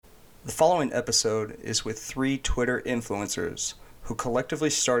The following episode is with three Twitter influencers who collectively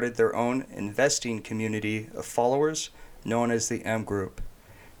started their own investing community of followers known as the M Group.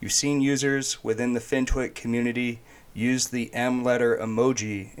 You've seen users within the FinTwit community use the M letter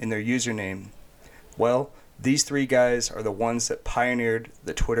emoji in their username. Well, these three guys are the ones that pioneered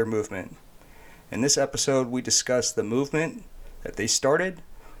the Twitter movement. In this episode, we discuss the movement that they started,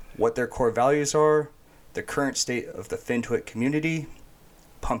 what their core values are, the current state of the FinTwit community,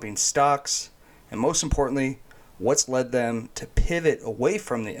 pumping stocks, and most importantly, what's led them to pivot away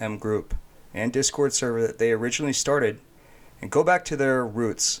from the M Group and Discord server that they originally started and go back to their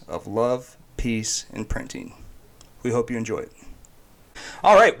roots of love, peace, and printing. We hope you enjoy it.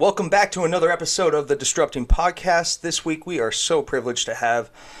 All right, welcome back to another episode of the Disrupting Podcast. This week we are so privileged to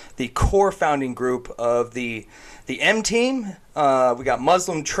have the core founding group of the M team. We got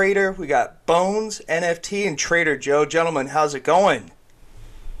Muslim Trader, we got Bones, NFT, and Trader Joe. Gentlemen, how's it going?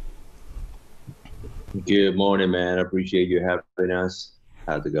 Good morning, man. I appreciate you having us.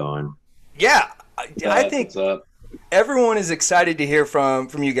 How's it going? Yeah, I think everyone is excited to hear from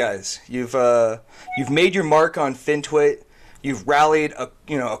you guys. You've made your mark on FinTwit. You've rallied a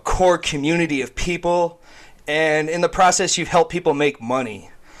core community of people, and in the process, you've helped people make money.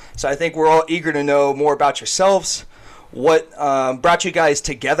 So I think we're all eager to know more about yourselves, what brought you guys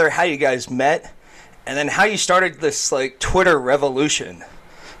together, how you guys met, and then how you started this Twitter revolution.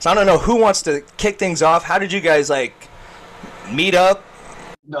 So I don't know who wants to kick things off. How did you guys meet up?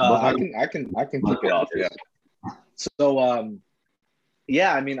 I can kick it off. Yeah. So I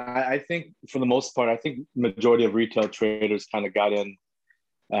think for the most part, I think majority of retail traders kind of got into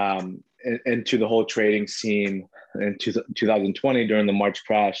the whole trading scene in 2020 during the March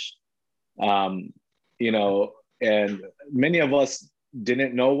crash. And many of us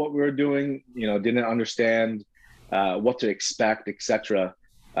didn't know what we were doing. Didn't understand what to expect, etc.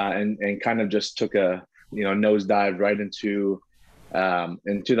 And kind of just took a nosedive right into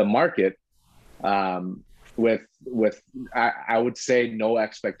the market with I would say no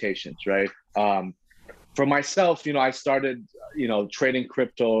expectations, right? For myself, I started trading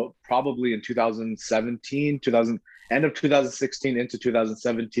crypto probably in 2017, end of 2016 into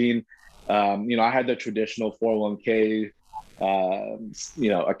 2017. I had the traditional 401k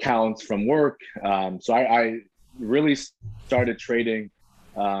accounts from work, so I really started trading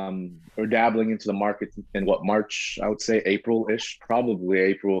or dabbling into the market in March, I would say April-ish, probably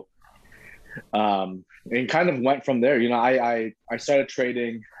April. And kind of went from there. I started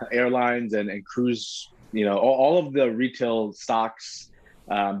trading airlines and cruise, all of the retail stocks,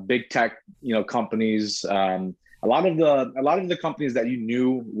 big tech, companies, a lot of the companies that you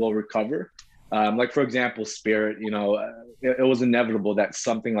knew will recover. Like for example, Spirit, it was inevitable that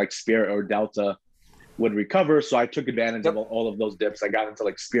something like Spirit or Delta would recover. So I took advantage of all of those dips. I got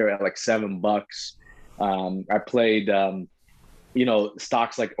into Spirit at $7. I played,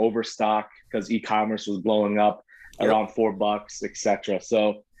 stocks like Overstock because e-commerce was blowing up around $4, etc.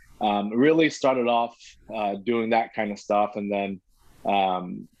 So really started off doing that kind of stuff. And then,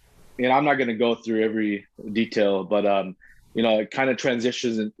 I'm not going to go through every detail, but, it kind of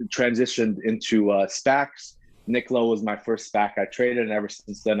transitioned into SPACs. Nikola was my first SPAC I traded. And ever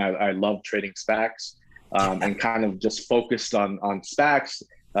since then, I love trading SPACs. And kind of just focused on SPACs,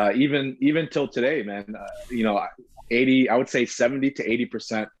 even till today, man. I would say 70 to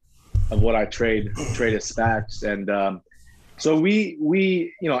 80% of what I trade is SPACs, and so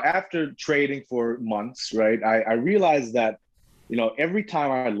we after trading for months, right? I realized that every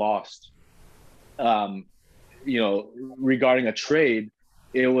time I lost, regarding a trade,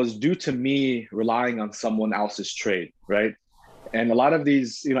 it was due to me relying on someone else's trade, right? And a lot of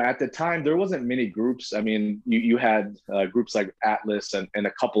these, at the time, there wasn't many groups. I mean, you had groups like Atlas and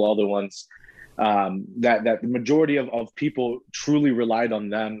a couple other ones that the majority of people truly relied on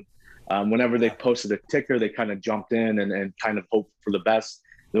them. Whenever they posted a ticker, they kind of jumped in and kind of hoped for the best.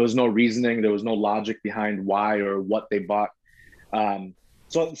 There was no reasoning. There was no logic behind why or what they bought.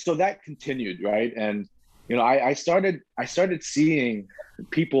 So that continued, right? And, I started seeing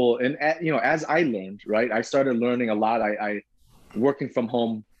people, and, as I learned, right, I started learning a lot. I working from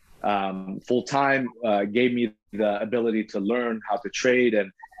home full time gave me the ability to learn how to trade, and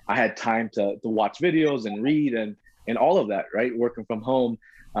I had time to watch videos and read and all of that, right? Working from home.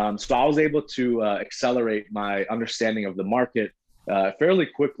 So I was able to accelerate my understanding of the market fairly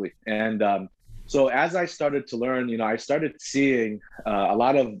quickly. And so as I started to learn, I started seeing a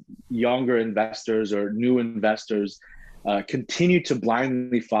lot of younger investors or new investors continue to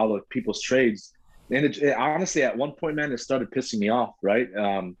blindly follow people's trades. And it honestly, at one point, man, it started pissing me off, right?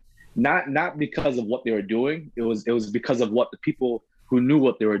 Not because of what they were doing. It was because of what the people who knew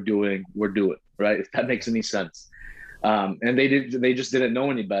what they were doing were doing, right? If that makes any sense. And they just didn't know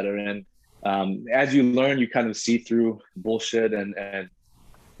any better. And as you learn, you kind of see through bullshit, and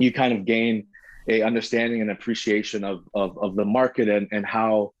you kind of gain a understanding and appreciation of the market, and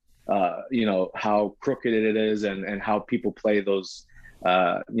how how crooked it is, and how people play those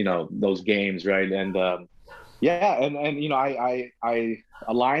those games, right? And I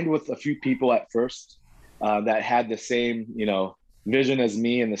aligned with a few people at first that had the same vision as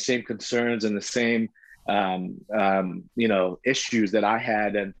me, and the same concerns, and the same issues that I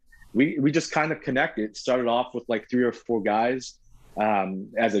had. And we just kind of connected. It started off with like 3 or 4 guys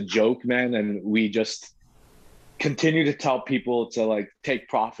as a joke, man, and we just continue to tell people to like take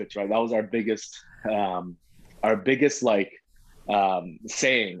profits, right? That was our biggest like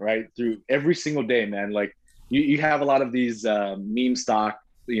saying, right? Through every single day, man. Like you have a lot of these meme stock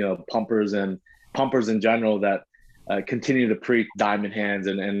pumpers and pumpers in general that continue to preach diamond hands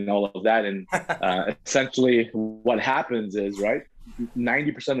and all of that. And essentially what happens is, right,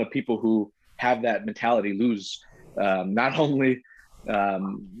 90% of people who have that mentality lose not only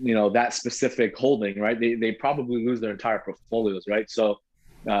that specific holding, right? They probably lose their entire portfolios, right? So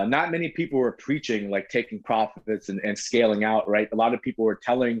not many people were preaching like taking profits and scaling out, right? A lot of people were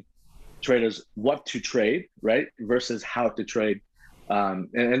telling traders what to trade, right, versus how to trade.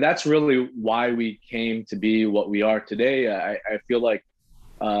 And that's really why we came to be what we are today. I feel like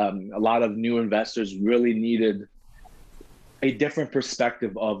a lot of new investors really needed a different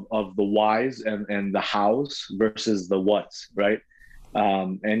perspective of the whys and the hows versus the whats, right?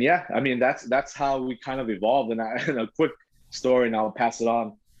 And yeah, I mean, that's how we kind of evolved. And a quick story, and I'll pass it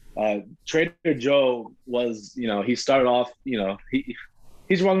on. Trader Joe was, he started off,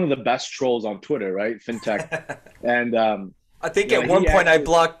 he's one of the best trolls on Twitter, right? FinTech. And I think at one point I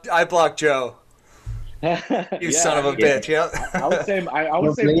blocked Joe. You son of a bitch. Yeah. I would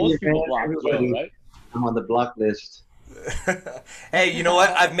say most people block Joe, right? I'm on the block list. Hey, you know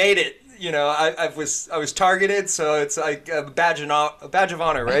what? I've made it. I was targeted, so it's like a badge of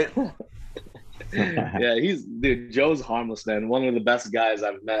honor, right? Yeah, Joe's harmless, man. One of the best guys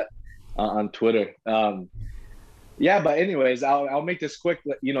I've met on Twitter. Yeah, but anyways, I'll make this quick.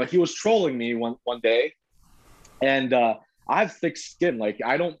 He was trolling me one day, and I have thick skin. Like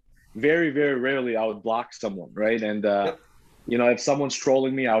I don't very, very rarely I would block someone, right? And if someone's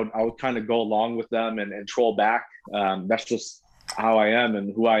trolling me, I would kind of go along with them and troll back. That's just how I am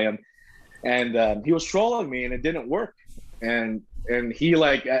and who I am. And he was trolling me, and it didn't work. And he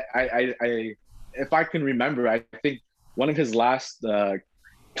like I if I can remember, I think one of his last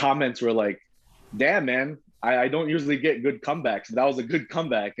comments were like, "Damn, man, I don't usually get good comebacks. That was a good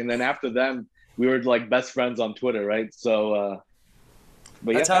comeback." And then after them, we were like best friends on Twitter, right? So,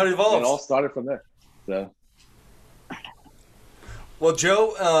 but that's how it evolves. It all started from there. So, well,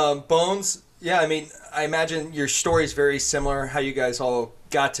 Joe, Bones, yeah, I mean, I imagine your story is very similar. How you guys all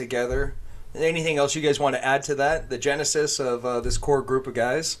got together. Anything else you guys want to add to that? The genesis of this core group of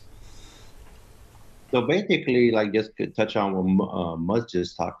guys. So basically, like just to touch on what Muzz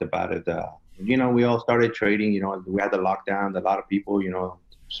just talked about it. We all started trading. We had the lockdown. A lot of people,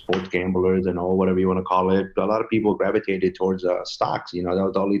 sports gamblers and all, whatever you want to call it. A lot of people gravitated towards stocks. That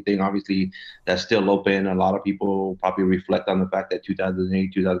was the only thing, obviously, that's still open. A lot of people probably reflect on the fact that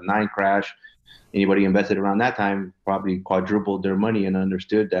 2008, 2009 crash. Anybody invested around that time probably quadrupled their money and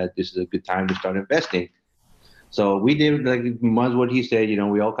understood that this is a good time to start investing. So we did, like Muzz, what he said,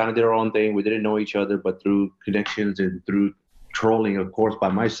 we all kind of did our own thing. We didn't know each other, but through connections and through trolling, of course, by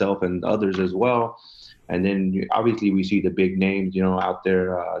myself and others as well. And then obviously we see the big names, out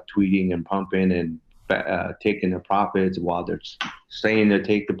there tweeting and pumping and taking the profits while they're saying they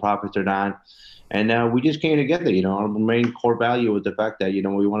take the profits or not. And we just came together, our main core value was the fact that,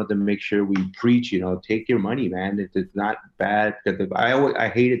 we wanted to make sure we preach, take your money, man. It's not bad. Because I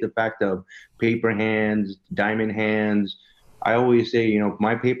hated the fact of paper hands, diamond hands. I always say,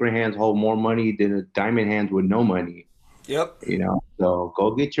 my paper hands hold more money than a diamond hands with no money. Yep. So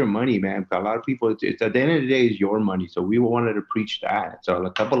go get your money, man. A lot of people, it's at the end of the day, it's your money. So we wanted to preach that. So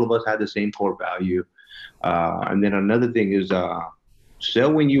a couple of us had the same core value. And then another thing is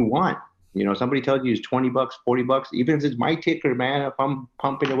sell when you want. Somebody tells you it's $20, $40, even if it's my ticker, man, if I'm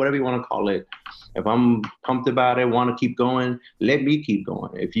pumping or whatever you want to call it, if I'm pumped about it, want to keep going, let me keep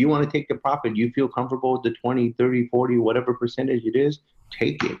going. If you want to take the profit, you feel comfortable with the 20, 30, 40, whatever percentage it is,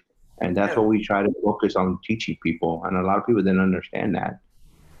 take it. And that's what we try to focus on teaching people. And a lot of people didn't understand that.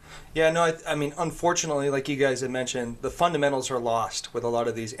 Yeah, no, I mean, unfortunately, like you guys had mentioned, the fundamentals are lost with a lot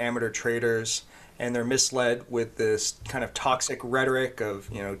of these amateur traders, and they're misled with this kind of toxic rhetoric of,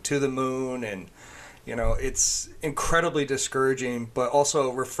 to the moon and, it's incredibly discouraging, but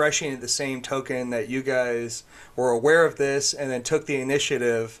also refreshing at the same token that you guys were aware of this and then took the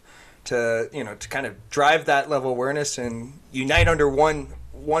initiative to, to kind of drive that level of awareness and unite under one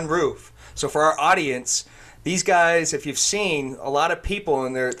roof. So for our audience, these guys, if you've seen a lot of people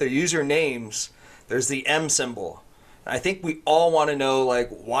in their usernames, there's the M symbol. I think we all want to know, like,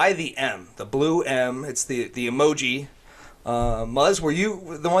 why the M, the blue M? It's the emoji. Muzz, were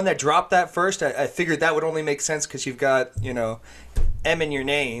you the one that dropped that first? I figured that would only make sense because you've got, M in your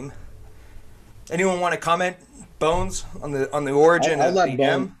name. Anyone want to comment, Bones, on the origin of the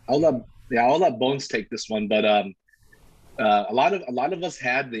M? I'll let Bones take this one. But a lot of us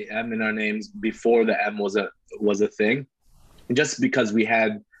had the M in our names before the M was a thing, just because we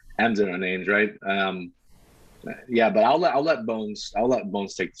had M's in our names, right? But I'll let Bones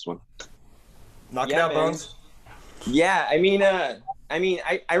take this one. Knock it out, man. Bones. Yeah,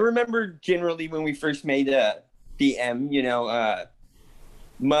 I remember generally when we first made the M,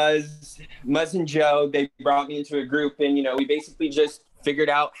 Muzz and Joe, they brought me into a group, and we basically just figured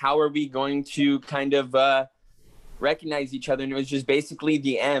out how are we going to kind of recognize each other, and it was just basically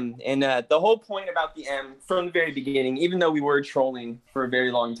the M. And the whole point about the M from the very beginning, even though we were trolling for a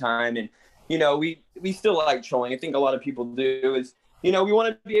very long time, and we still like trolling, I think a lot of people do, is we want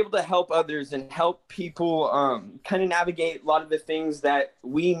to be able to help others and help people kind of navigate a lot of the things that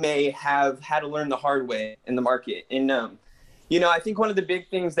we may have had to learn the hard way in the market. And I think one of the big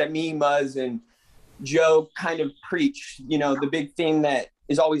things that me, Muzz, and Joe kind of preach, the big thing that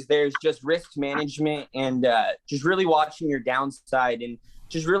is always there is just risk management and just really watching your downside and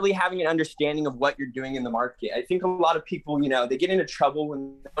just really having an understanding of what you're doing in the market. I think a lot of people, they get into trouble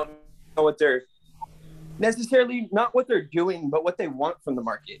when they don't know what they're necessarily, not what they're doing, but what they want from the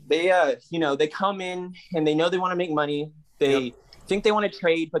market. They, they come in and they know they want to make money. They think they want to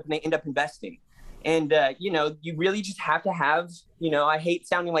trade, but then they end up investing. And, you really just have to have, I hate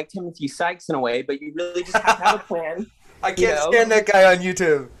sounding like Timothy Sykes in a way, but you really just have to have a plan. I can't stand that guy on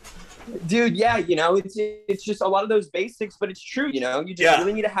YouTube. Dude, yeah, it's just a lot of those basics, but it's true, you just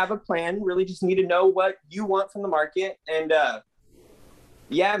really need to have a plan, really just need to know what you want from the market. And,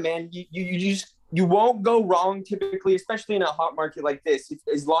 man, you won't go wrong typically, especially in a hot market like this,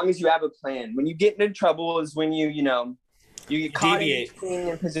 as long as you have a plan. When you get into trouble is when you get caught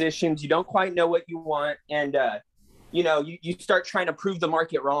in positions, you don't quite know what you want, and you start trying to prove the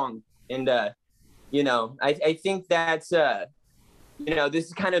market wrong. And I think that's this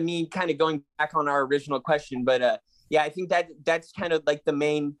is kind of me kind of going back on our original question, but I think that's kind of like the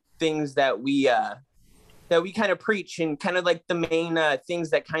main things that we kind of preach, and kind of like the main things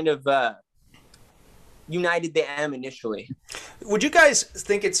that kind of united the M initially. Would you guys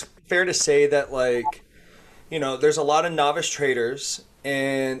think it's fair to say that, like, there's a lot of novice traders,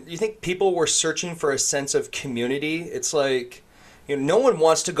 and you think people were searching for a sense of community? It's like, no one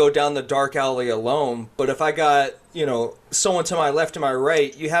wants to go down the dark alley alone, but if I got, someone to my left and my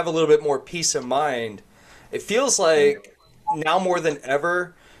right, you have a little bit more peace of mind. It feels like now more than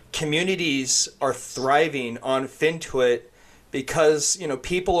ever, communities are thriving on FinTwit because,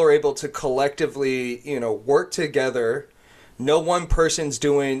 people are able to collectively, work together. No one person's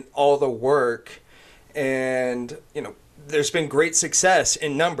doing all the work. And, there's been great success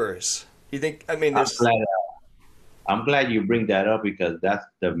in numbers. You think, I'm glad you bring that up, because that's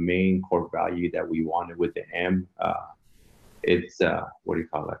the main core value that we wanted with the M. It's, what do you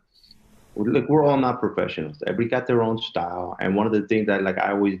call it? Look, we're all not professionals. Everybody got their own style. And one of the things that, like,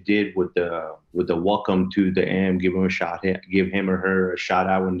 I always did with the welcome to the M, give him or her a shout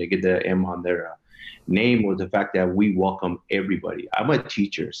out when they get the M on their name, was the fact that we welcome everybody. I'm a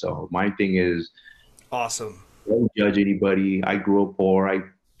teacher, so my thing is, awesome. Don't judge anybody. I grew up poor. I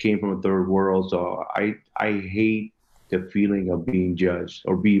came from a third world, so I hate the feeling of being judged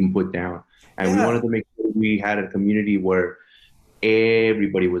or being put down. And we wanted to make sure we had a community where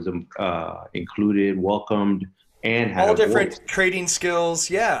everybody was included, welcomed, and had all different trading skills.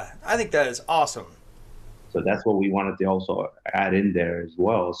 Yeah, I think that is awesome. So that's what we wanted to also add in there as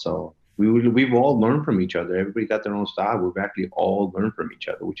well. So we've all learned from each other. Everybody got their own style. We've actually all learned from each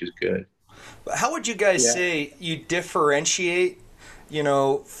other, which is good. But how would you guys say you differentiate,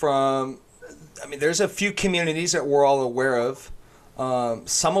 from, there's a few communities that we're all aware of,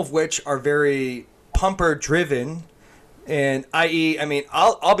 some of which are very pumper driven, and i.e.,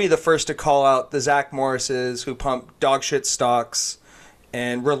 I'll be the first to call out the Zach Morrises who pump dog shit stocks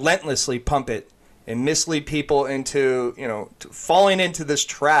and relentlessly pump it and mislead people into, falling into this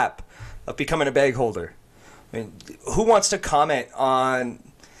trap of becoming a bag holder. Who wants to comment on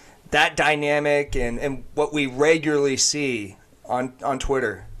that dynamic and what we regularly see on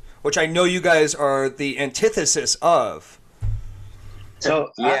Twitter? which I know you guys are the antithesis of.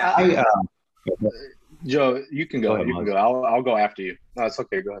 So Yeah. Joe, you can go. Go ahead, You can Maz. go. I'll go after you. No, it's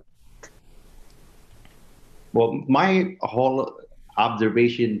okay. Go ahead. Well, my whole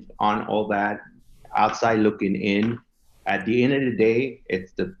observation on all that, outside looking in, at the end of the day,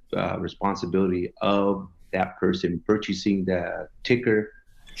 it's the responsibility of that person purchasing the ticker.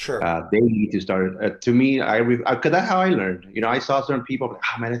 Sure. They need to start. To me, because that's how I learned. You know, I saw certain people like,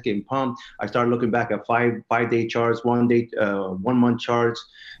 oh man, that's getting pumped. I started looking back at 5-day charts, 1 month charts.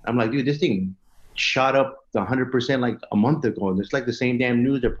 I'm like, dude, this thing shot up 100% like a month ago. And it's like the same damn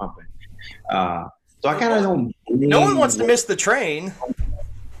news they're pumping. So I kind of don't. No one wants to miss the train.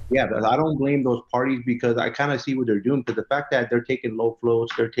 Yeah, but I don't blame those parties because I kind of see what they're doing. Because the fact that they're taking low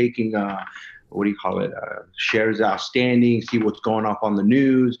floats, they're taking what do you call it? Shares outstanding. See what's going off on the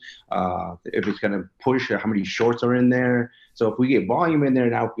news. If it's going to push, how many shorts are in there. So if we get volume in there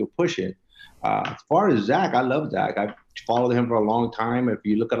now, we'll push it. As far as Zach, I love Zach. I've followed him for a long time. If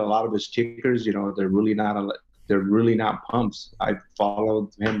you look at a lot of his tickers, you know they're really not pumps. I've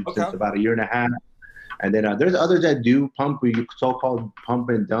followed him since about 1.5 years. And then there's others that do pump, so-called pump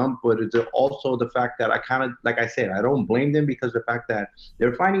and dump, but it's also the fact that I kind of, like I said, I don't blame them because the fact that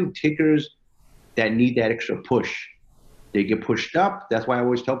they're finding tickers that need that extra push. They get pushed up. That's why I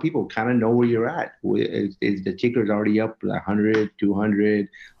always tell people, kind of know where you're at. Is the ticker's already up 100, 200,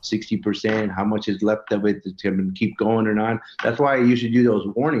 60%? How much is left of it to keep going or not? That's why I usually do those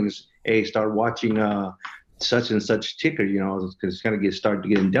warnings. Hey, start watching such and such ticker, you know, because it's going to start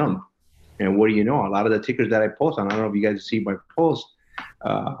getting dumped. And what do you know? A lot of the tickers that I post on, I don't know if you guys see my post,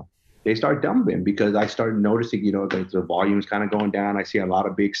 they start dumping because I started noticing, you know, that the volume's kind of going down. I see a lot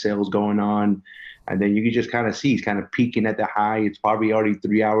of big sales going on. And then you can just kind of see it's kind of peaking at the high. It's probably already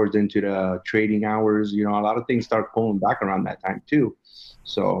 3 hours into the trading hours. You know, a lot of things start pulling back around that time too.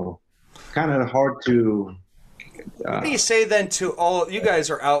 So kind of hard to. What do you say then to all you guys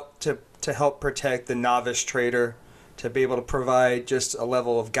are out to help protect the novice trader, to be able to provide just a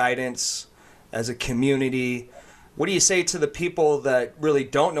level of guidance as a community? What do you say to the people that really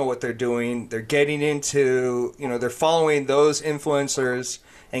don't know what they're doing? They're getting into, you know, they're following those influencers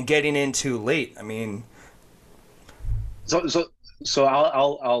and getting in too late. I mean, So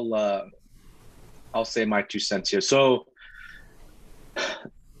I'll say my 2 cents here. So,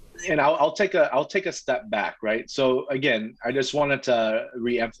 and I'll take a step back, right? So again, I just wanted to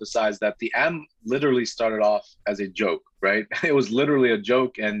reemphasize that the M literally started off as a joke, right? It was literally a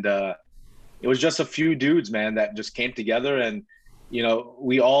joke, and it was just a few dudes, man, that just came together, and you know,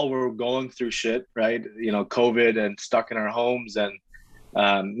 we all were going through shit, right? You know, COVID and stuck in our homes, and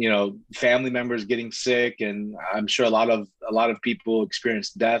you know, family members getting sick, and I'm sure a lot of people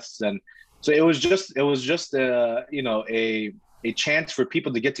experienced deaths, and so it was just you know, a chance for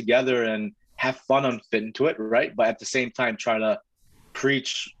people to get together and have fun on Fit Into It, right? But at the same time, try to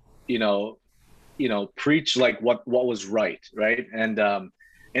preach, preach like what was right,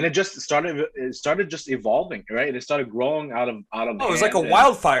 and it just started just evolving, right? It started growing out of. Oh, it was like a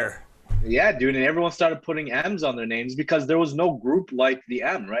wildfire. Yeah, dude, and everyone started putting M's on their names because there was no group like the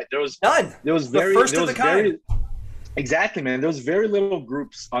M, right? There was none. There was the first of the kind. Exactly, man. There was very little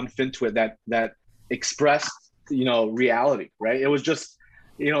groups on Fit Into It that expressed, you know, reality, right? It was just,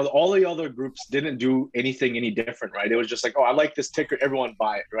 you know, all the other groups didn't do anything any different, right? It was just like, oh, I like this ticker, everyone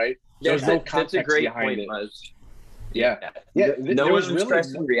buy it, right? There was no context that's a great behind point, it. Muzz. Yeah. No one was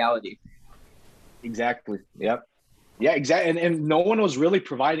expressing reality. Exactly. Yep. Yeah, exactly. And no one was really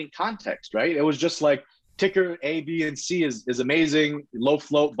providing context, right? It was just like ticker A, B, and C is amazing, low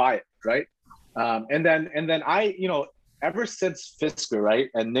float, buy it, right? And then I, you know, ever since Fisker, right,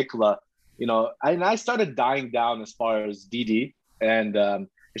 and Nikola, you know, I started dying down as far as DD, and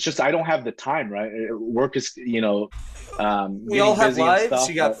it's just I don't have the time, right? Work is, you know, we all have lives.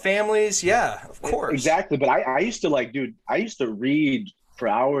 You got families, yeah, of course. Exactly, but I used to like, dude, I used to read for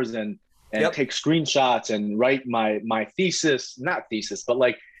hours and take screenshots and write my not thesis, but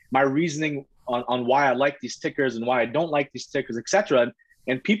like my reasoning on why I like these tickers and why I don't like these tickers, etc.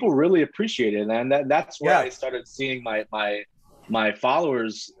 And people really appreciate it, and that's where I started seeing my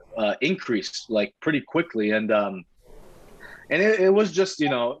followers increase like pretty quickly, and it was just, you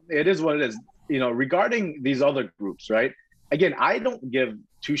know, it is what it is, you know. Regarding these other groups, right? Again, I don't give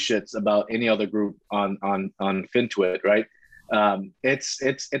two shits about any other group on FinTwit, right?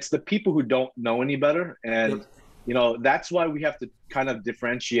 It's the people who don't know any better, and you know, that's why we have to kind of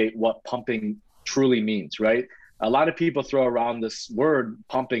differentiate what pumping truly means, right? A lot of people throw around this word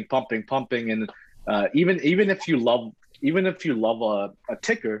pumping, and even if you love a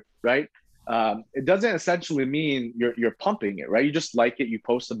ticker, right? it doesn't essentially mean you're pumping it, right? You just like it, you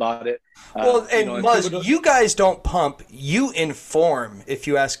post about it. Well, and you know, Muzz, you guys don't pump, you inform, if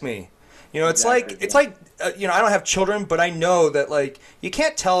you ask me. You know, it's like you know, I don't have children, but I know that, like, you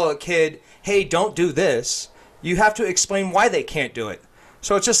can't tell a kid, hey, don't do this. You have to explain why they can't do it.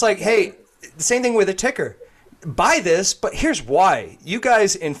 So it's just like, hey, the same thing with a ticker. Buy this, but here's why. You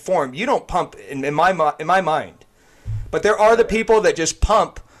guys inform. You don't pump in my mind. But there are the people that just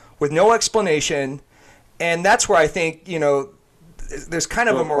pump with no explanation, and that's where I think, you know, there's kind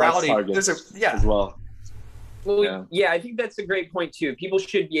of a morality. There's a as well. Well, yeah, I think that's a great point too. People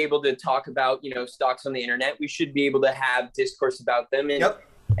should be able to talk about, you know, stocks on the internet. We should be able to have discourse about them. And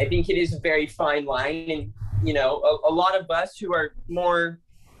I think it is a very fine line. And, you know, a lot of us who are more,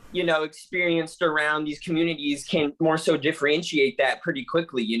 you know, experienced around these communities can more so differentiate that pretty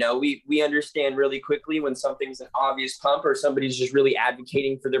quickly. You know, we understand really quickly when something's an obvious pump or somebody's just really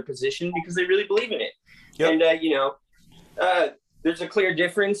advocating for their position because they really believe in it. And, you know, there's a clear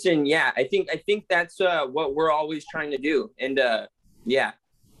difference. And yeah, I think that's what we're always trying to do. And yeah.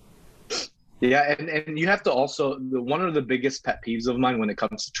 Yeah. And you have to also, one of the biggest pet peeves of mine when it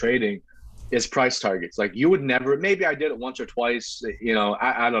comes to trading is price targets. Like, you would never, maybe I did it once or twice, you know,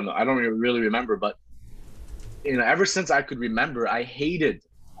 I don't know. I don't really remember, but, you know, ever since I could remember, I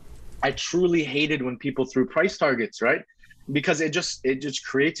truly hated when people threw price targets, right? Because it just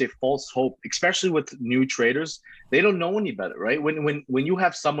creates a false hope, especially with new traders. They don't know any better, right? When you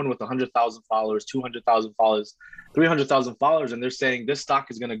have someone with 100,000 followers, 200,000 followers, 300,000 followers, and they're saying this stock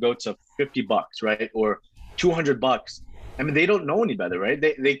is going to go to $50, right? Or $200. I mean, they don't know any better, right?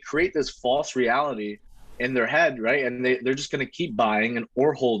 They create this false reality in their head, right? And they're just going to keep buying and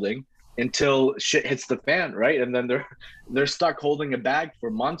or holding until shit hits the fan, right? And then they're stuck holding a bag for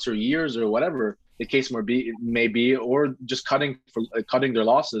months or years or whatever the case may be, or just cutting their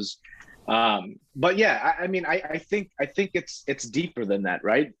losses. But yeah, I mean, I think it's deeper than that,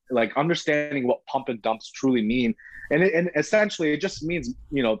 right? Like, understanding what pump and dumps truly mean, and essentially it just means,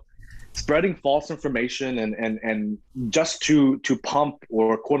 you know, spreading false information and just to pump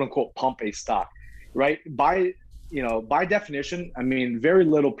or quote unquote pump a stock, right? By definition, I mean, very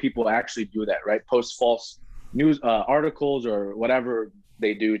little people actually do that, right? Post false news articles or whatever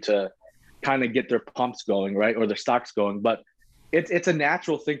they do to kind of get their pumps going, right? Or their stocks going. But it's a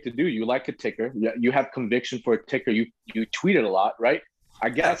natural thing to do. You like a ticker, you have conviction for a ticker, you tweet it a lot, right? I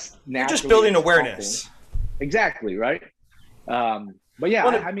guess you're just building awareness. Exactly, right? But yeah,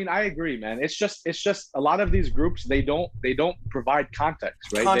 I mean, I agree, man. It's just a lot of these groups, they don't provide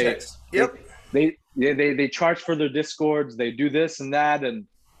context, right? Context. They charge for their Discords, they do this and that, and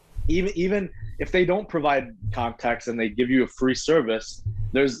even if they don't provide context and they give you a free service,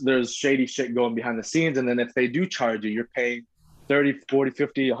 there's shady shit going behind the scenes. And then if they do charge you, you're paying 30, 40,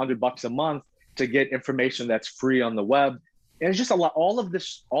 50, $100 a month to get information that's free on the web. And it's just a lot. All of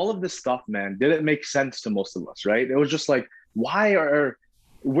this stuff, man, didn't make sense to most of us, right? It was just like,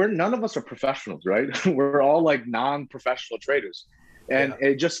 none of us are professionals, right? We're all like non-professional traders, and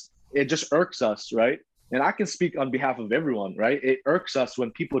it just irks us, right? And I can speak on behalf of everyone, right? It irks us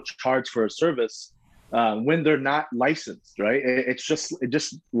when people charge for a service when they're not licensed, right? It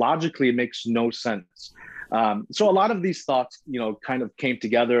just logically, it makes no sense. So a lot of these thoughts, you know, kind of came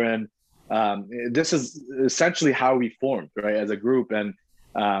together, and this is essentially how we formed, right, as a group. And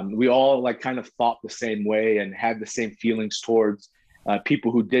we all like kind of thought the same way and had the same feelings towards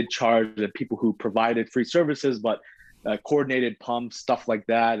people who did charge and people who provided free services, but coordinated pumps, stuff like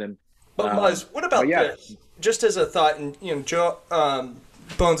that. And but Muzz, what about this? Just as a thought, and you know, Joe,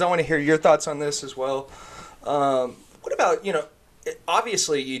 Bones, I want to hear your thoughts on this as well. What about, you know,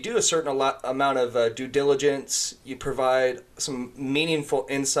 obviously you do a certain amount of due diligence, you provide some meaningful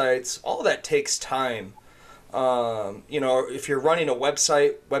insights, all of that takes time. You know, if you're running a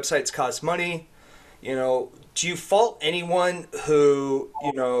website, websites cost money. You know, do you fault anyone who,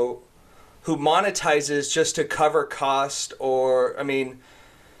 you know, who monetizes just to cover cost? Or, I mean,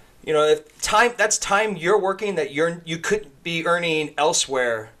 you know, if that's time you're working that you could be earning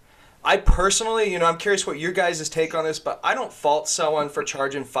elsewhere. I personally, you know, I'm curious what your guys' take on this, but I don't fault someone for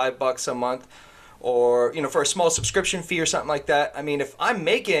charging $5 a month, or, you know, for a small subscription fee or something like that. I mean, if I'm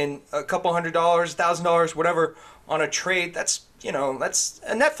making a couple $100, $1,000, whatever on a trade, that's, you know, that's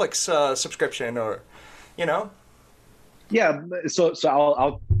a Netflix subscription, or, you know. Yeah. So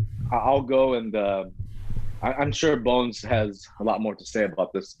I'll go, and I'm sure Bones has a lot more to say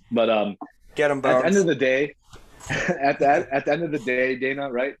about this, but get him, Bones. At the end of the day, at the end of the day,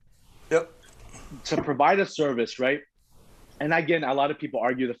 Dana, right? Yep. To provide a service, right? And again, a lot of people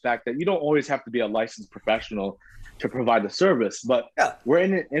argue the fact that you don't always have to be a licensed professional to provide the service, but Yeah. we're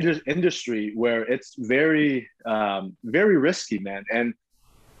in an industry where it's very, very risky, man. And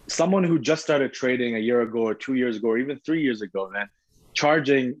someone who just started trading a year ago or 2 years ago, or even 3 years ago, man,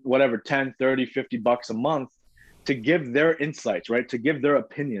 charging whatever, 10, 30, $50 a month to give their insights, right? To give their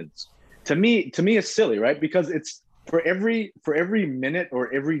opinions. To me, it's silly, right? Because it's for every minute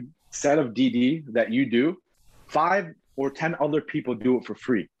or every set of DD that you do, 5 or 10 other people do it for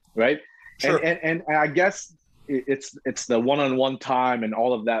free, right? Sure. And I guess it's the one-on-one time and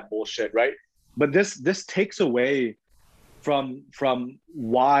all of that bullshit, right? But this takes away from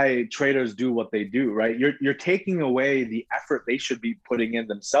why traders do what they do, right? You're taking away the effort they should be putting in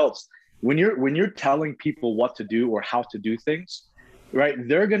themselves. When you're telling people what to do or how to do things, right?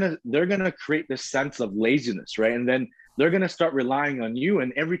 They're gonna create this sense of laziness, right? And then they're gonna start relying on you,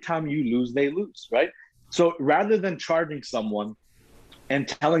 and every time you lose, they lose, right? So rather than charging someone and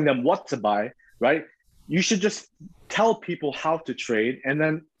telling them what to buy, right? You should just tell people how to trade, and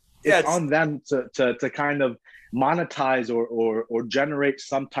then it's on them to kind of monetize or generate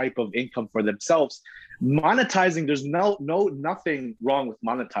some type of income for themselves. Monetizing, there's nothing wrong with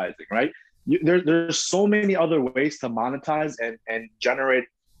monetizing, right? There's so many other ways to monetize and generate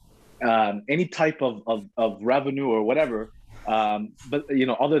any type of revenue or whatever. But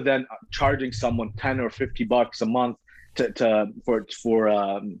other than charging someone 10 or $50 a month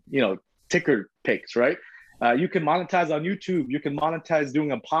for ticker picks, right? You can monetize on YouTube. You can monetize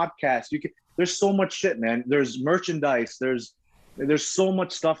doing a podcast. There's so much shit, man. There's merchandise. There's so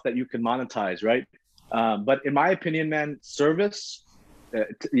much stuff that you can monetize, right? But in my opinion, man, service,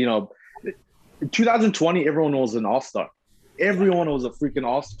 2020, everyone was an all-star. Everyone was a freaking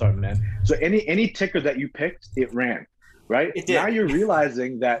all-star, man. So any ticker that you picked, it ran, right? It did. Now you're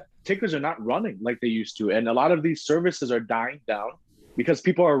realizing that tickers are not running like they used to. And a lot of these services are dying down because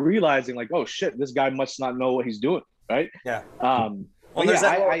people are realizing like, oh shit, this guy must not know what he's doing, right? Yeah.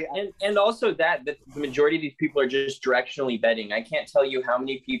 And also that the majority of these people are just directionally betting. I can't tell you how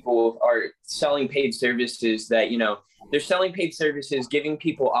many people are selling paid services that, they're selling paid services, giving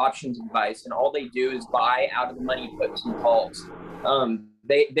people options advice, and all they do is buy out of the money puts and calls.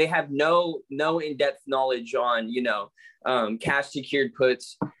 They have no in-depth knowledge on, cash secured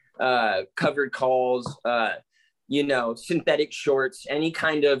puts, covered calls, synthetic shorts, any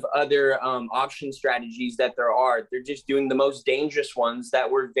kind of other option strategies that there are. They're just doing the most dangerous ones that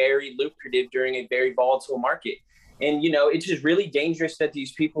were very lucrative during a very volatile market. And, it's just really dangerous that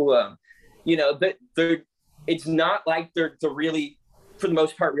these people, it's not like they're really, for the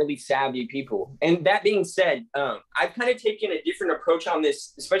most part, really savvy people. And that being said, I've kind of taken a different approach on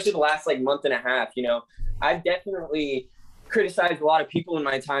this, especially the last month and a half. I've definitely criticized a lot of people in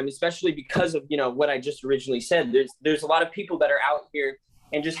my time, especially because of, what I just originally said. There's a lot of people that are out here,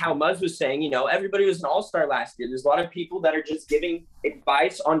 and just how Muzz was saying, everybody was an all-star last year. There's a lot of people that are just giving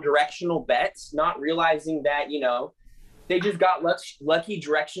advice on directional bets, not realizing that, they just got lucky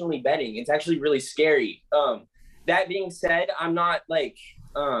directionally betting. It's actually really scary. That being said, I'm not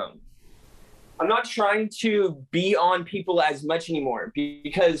trying to be on people as much anymore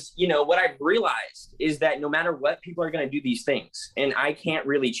because, what I've realized is that no matter what, people are going to do these things, and I can't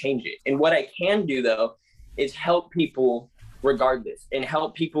really change it. And what I can do, though, is help people regardless and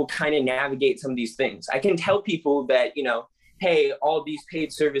help people kind of navigate some of these things. I can tell people that, hey, all these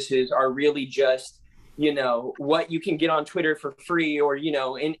paid services are really just, what you can get on Twitter for free or,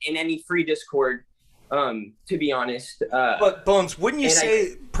 in any free Discord. To be honest. But Bones, wouldn't you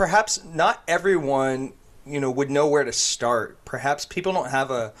say perhaps not everyone, would know where to start? Perhaps people don't have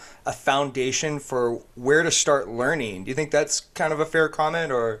a foundation for where to start learning. Do you think that's kind of a fair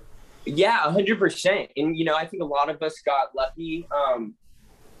comment, or? Yeah, 100%. And, I think a lot of us got lucky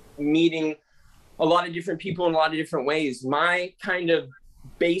meeting a lot of different people in a lot of different ways. My kind of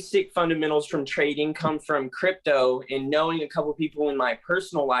basic fundamentals from trading come from crypto and knowing a couple people in my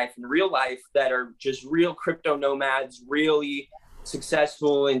personal life and real life that are just real crypto nomads, really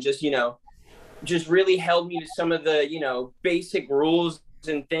successful, and just really held me to some of the, basic rules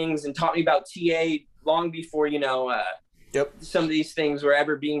and things, and taught me about TA long before, some of these things were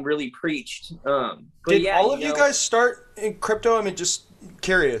ever being really preached. Did all of you guys start in crypto? I mean, just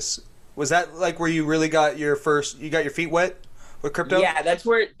curious. Was that like where you really got your feet wet with crypto? Yeah, that's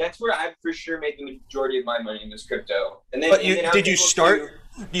where I for sure made the majority of my money was crypto. And then, but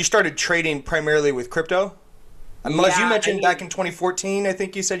you started trading primarily with crypto? As you mentioned, back in 2014, I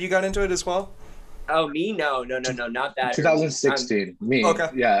think you said you got into it as well? Oh, me? No, not that. 2016. Me. Okay.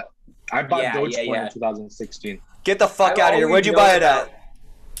 Yeah. I bought Dogecoin in 2016. Get the fuck out of here. Where'd you buy it at?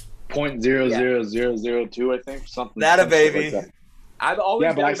 .00002, I think, something. That a some shit baby. like that. I've always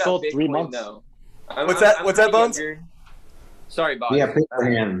Yeah, but known I about sold Bitcoin, 3 months. though. What's that, pretty Bones? younger. Sorry, Bob. Yeah, paper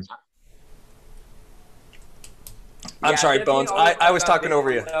hands. I'm sorry, definitely Bones. always I was about talking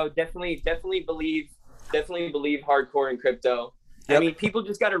over Bitcoin, you. though. Definitely believe hardcore in crypto. I Yep. mean, people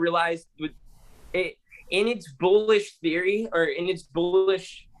just got to realize with it in its bullish theory, or in its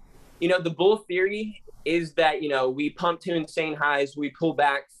bullish, the bull theory is that, we pump to insane highs, we pull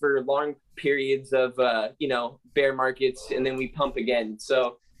back for long periods of, bear markets, and then we pump again.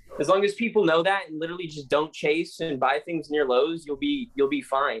 So as long as people know that and literally just don't chase and buy things near lows, you'll be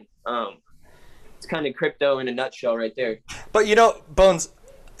fine. It's kind of crypto in a nutshell right there. But Bones,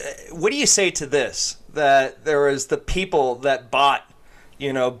 what do you say to this? That there was the people that bought,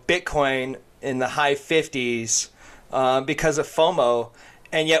 Bitcoin in the high 50s because of FOMO,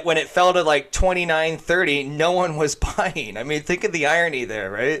 and yet when it fell to like 29, 30, no one was buying. I mean, think of the irony there,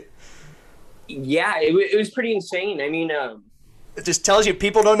 right? Yeah, it was pretty insane. I mean, It just tells you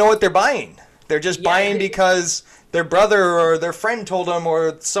people don't know what they're buying. They're just buying because their brother or their friend told them,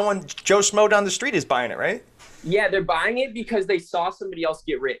 or someone, Joe Schmo down the street, is buying it, right? yeah, they're buying it because they saw somebody else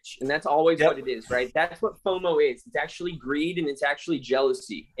get rich, and that's always what it is, right? That's what FOMO is. It's actually greed, and it's actually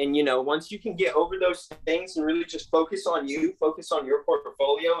jealousy. And once you can get over those things and really just focus on you, focus on your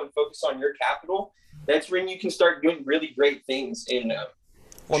portfolio, and focus on your capital, that's when you can start doing really great things in.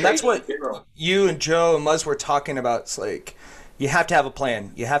 Well, that's what you and Joe and Muzz were talking about. It's like you have to have a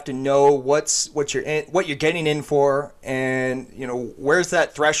plan. You have to know what you're getting in for, and where's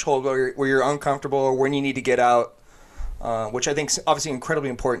that threshold where you're uncomfortable or when you need to get out, which I think is obviously incredibly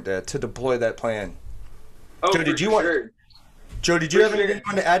important to deploy that plan. Oh, Joe, did you have anything you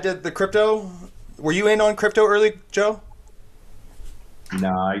want to add to the crypto? Were you in on crypto early, Joe?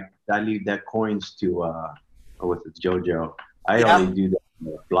 No, I leave that coins to with the JoJo. I only do the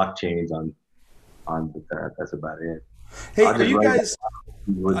blockchains on that's about it. Hey, are you guys?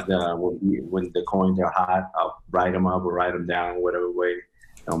 When the coins are hot, I'll write them up or write them down, whatever way,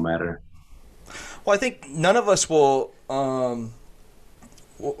 don't matter. Well, I think none of us will. We'll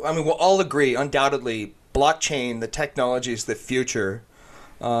all agree, undoubtedly, blockchain, the technology is the future.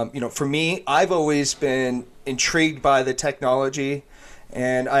 For me, I've always been intrigued by the technology,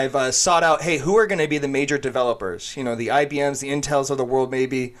 and I've sought out, hey, who are going to be the major developers? The IBMs, the Intels of the world,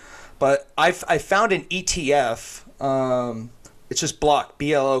 maybe. But I found an ETF. It's just Block,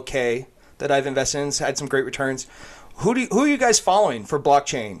 BLOK, that I've invested in. It's had some great returns. Who are you guys following for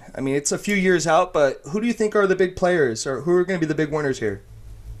blockchain? I mean, it's a few years out, but who do you think are the big players, or who are going to be the big winners here?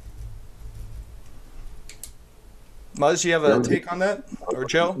 Muzz, do you have a take on that, or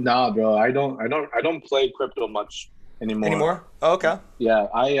Joe? Nah, bro, I don't play crypto much anymore. Oh, okay. Yeah,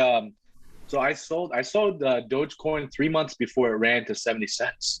 so I sold Dogecoin 3 months before it ran to 70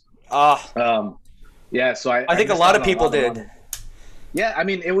 cents. Yeah, so I think a lot of people did. Yeah, I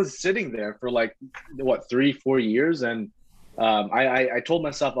mean, it was sitting there for like 3-4 years, and I told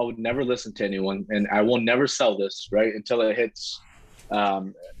myself I would never listen to anyone, and I will never sell this right until it hits,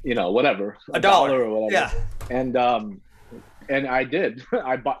 whatever, a dollar or whatever. Yeah, and I did.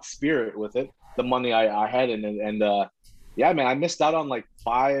 I bought Spirit with it, the money I had in it, and yeah, man, I missed out on like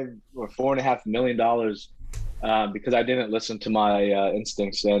 $5 or $4.5 million because I didn't listen to my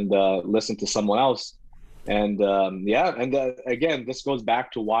instincts and listen to someone else. And again, this goes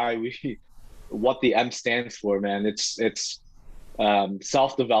back to what the M stands for, man. It's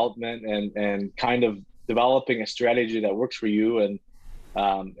self-development and kind of developing a strategy that works for you,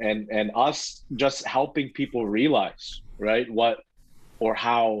 and us just helping people realize, right, what or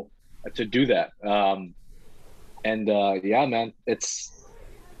how to do that. Yeah, man, it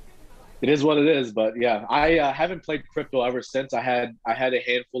is what it is. But yeah, I haven't played crypto ever since. I had a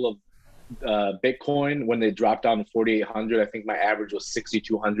handful of Bitcoin when they dropped down to 4,800. I think my average was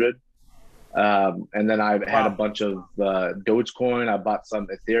 6,200. And then I've had a bunch of Dogecoin. I bought some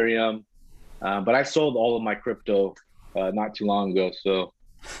Ethereum, but I sold all of my crypto not too long ago. So,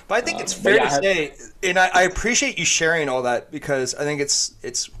 but I think it's fair to say, and I appreciate you sharing all that, because I think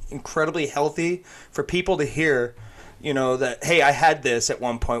it's incredibly healthy for people to hear, that, hey, I had this at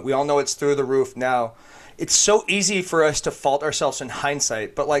one point. We all know it's through the roof now. It's so easy for us to fault ourselves in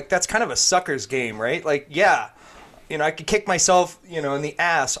hindsight, but like that's kind of a sucker's game, right? Like, yeah, I could kick myself, in the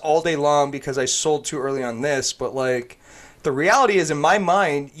ass all day long because I sold too early on this, but like the reality is, in my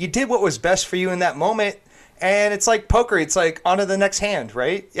mind, you did what was best for you in that moment, and it's like poker. It's like on to the next hand,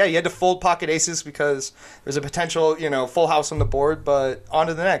 right? Yeah, you had to fold pocket aces because there's a potential, full house on the board, but on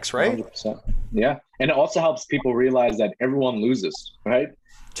to the next, right? 100%. Yeah, and it also helps people realize that everyone loses, right?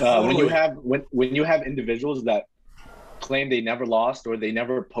 Totally. When you have individuals that claim they never lost, or they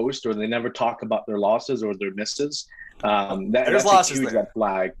never post, or they never talk about their losses or their misses, that's a huge red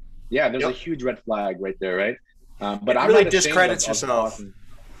flag. Yeah, there's a huge red flag right there, right? But it I'm really not discredits yourself.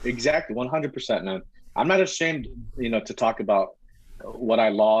 Exactly, 100%, man. I'm not ashamed, to talk about what I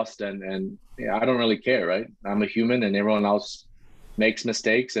lost, and I don't really care, right? I'm a human, and everyone else makes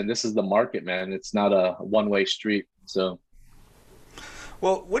mistakes, and this is the market, man. It's not a one-way street. So,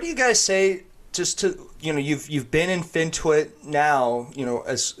 well, what do you guys say? Just to you've been in FinTwit now,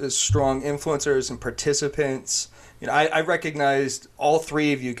 as strong influencers and participants. I recognized all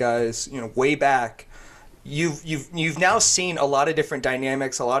three of you guys, way back. You've now seen a lot of different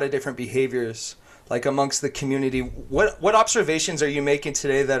dynamics, a lot of different behaviors, like amongst the community. What observations are you making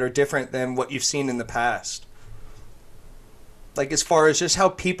today that are different than what you've seen in the past? Like as far as just how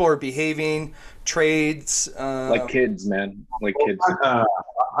people are behaving, trades. Like kids, man. Like kids.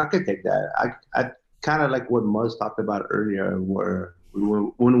 I could take that. I kind of like what Muzz talked about earlier, where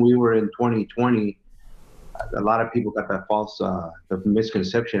when we were in 2020, a lot of people got that false, the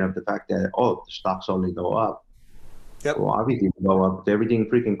misconception of the fact that, the stocks only go up. Yep. Well, obviously they go up. Everything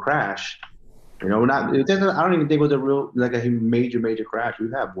freaking crashed. I don't even think it was a major crash.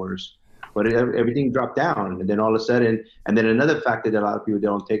 We've had worse. But everything dropped down. And then all of a sudden, and then another factor that a lot of people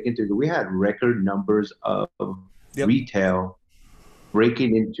don't take into, we had record numbers of retail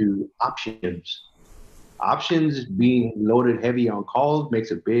breaking into options. Options being loaded heavy on calls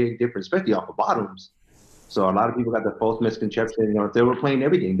makes a big difference, especially off of bottoms. So a lot of people got the false misconception, if they were playing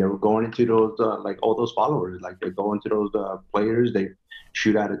everything, they were going into those, all those followers, like they go into those players, they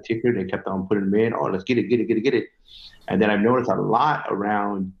shoot out a ticker, they kept on putting them in, let's get it. And then I've noticed a lot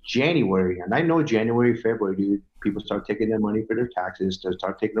around January, and I know January, February, dude, people start taking their money for their taxes, they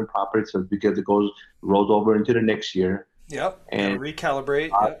start taking their profits because it rolls over into the next year. Yep. And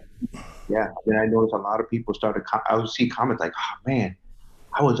recalibrate. Yeah. Then I noticed a lot of people I would see comments like, oh man,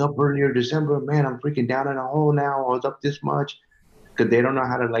 I was up earlier December, man, I'm freaking down in a hole now. I was up this much. Because they don't know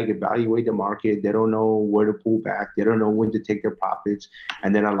how to evaluate the market. They don't know where to pull back. They don't know when to take their profits.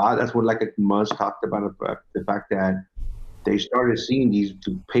 And then that's what Muzz talked about, the fact that they started seeing these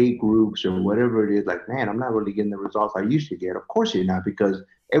pay groups or whatever it is, like, man, I'm not really getting the results I used to get. Of course you're not, because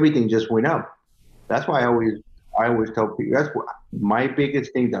everything just went up. That's why I always tell people, that's what my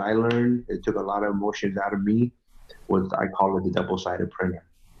biggest thing that I learned, it took a lot of emotions out of me, was I call it the double-sided printer.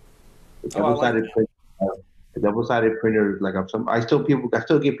 The double-sided printer is I still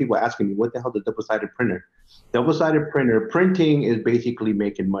get people asking me, what the hell is a double-sided printer? Double-sided printer, printing is basically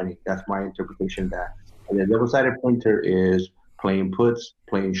making money. That's my interpretation of that. And the double-sided printer is playing puts,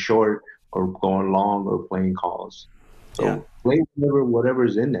 playing short, or going long, or playing calls. So play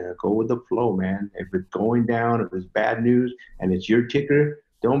whatever's in there. Go with the flow, man. If it's going down, if it's bad news, and it's your ticker,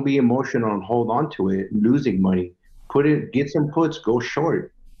 don't be emotional and hold on to it, losing money. Get some puts, go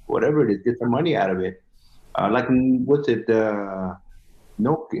short, whatever it is, get some money out of it. Nokia,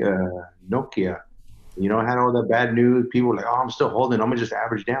 had all that bad news. People were like, I'm still holding. I'm going to just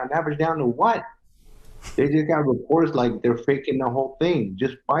average down. Average down to what? They just got reports like they're faking the whole thing.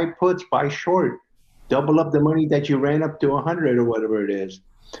 Just buy puts, buy short. Double up the money that you ran up to 100 or whatever it is.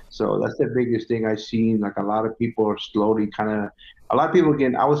 So that's the biggest thing I've seen. A lot of people are slowly a lot of people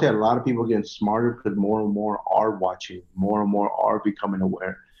getting smarter, because more and more are watching. More and more are becoming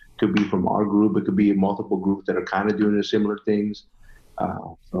aware. Could be from our group. It could be multiple groups that are kind of doing the similar things.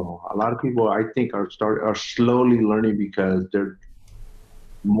 So a lot of people, I think, are slowly learning, because they're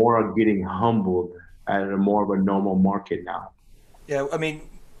more getting humbled at a more of a normal market now. Yeah, I mean,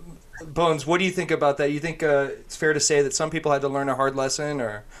 Bones, what do you think about that? You think it's fair to say that some people had to learn a hard lesson,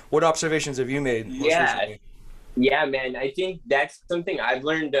 or what observations have you made? Yeah, man. I think that's something I've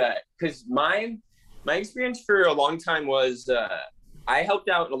learned, because my experience for a long time was I helped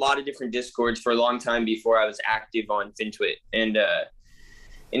out in a lot of different Discords for a long time before I was active on FinTwit. And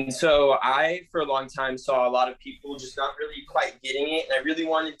so I, for a long time, saw a lot of people just not really quite getting it. And I really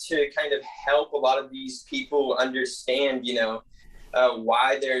wanted to kind of help a lot of these people understand,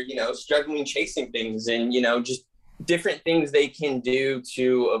 why they're, struggling chasing things, and, just different things they can do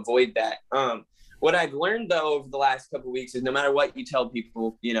to avoid that. What I've learned, though, over the last couple of weeks is no matter what you tell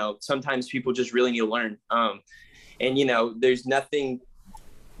people, sometimes people just really need to learn. And,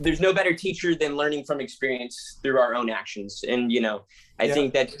 there's no better teacher than learning from experience through our own actions. And, I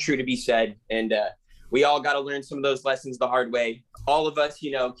think that's true to be said. And we all got to learn some of those lessons the hard way. All of us,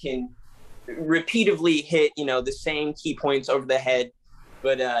 can repeatedly hit, the same key points over the head.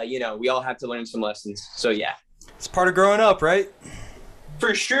 But, we all have to learn some lessons. So, yeah. It's part of growing up, right?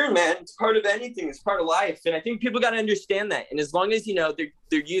 For sure, man. It's part of anything. It's part of life. And I think people got to understand that. And as long as, they're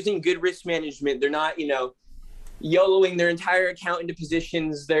using good risk management, they're not, YOLOing their entire account into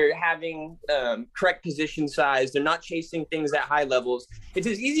positions. They're having correct position size. They're not chasing things at high levels. It's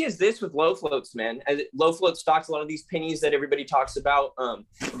as easy as this with low floats, man. As low float stocks, a lot of these pennies that everybody talks about,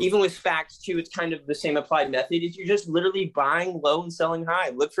 even with SPACs too, it's kind of the same applied method. Is you're just literally buying low and selling high.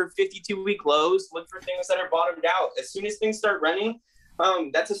 Look for 52-week lows. Look for things that are bottomed out. As soon as things start running,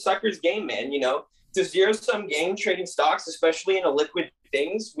 that's a sucker's game, man. You know, it's a zero-sum game trading stocks, especially in a liquid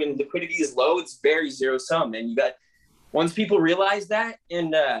things. When liquidity is low, it's very zero-sum. And you got, once people realize that,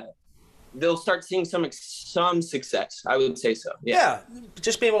 and they'll start seeing some success. I would say so. Yeah,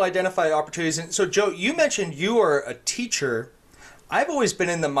 just being able to identify opportunities. And so, Joe, you mentioned you are a teacher. I've always been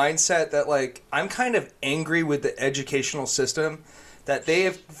in the mindset that, like, I'm kind of angry with the educational system, that they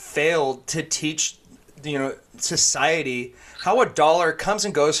have failed to teach, you know, society how a dollar comes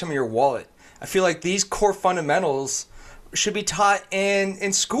and goes from your wallet. I feel like these core fundamentals should be taught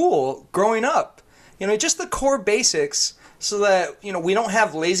in school growing up. You know, just the core basics, so that, you know, we don't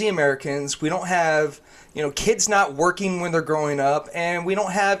have lazy Americans. We don't have, you know, kids not working when they're growing up, and we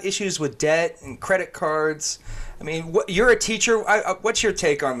don't have issues with debt and credit cards. I mean, you're a teacher. What's your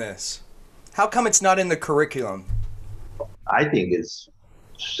take on this? How come it's not in the curriculum? I think it's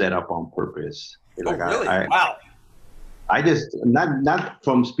set up on purpose. Oh, really? Wow. I just, not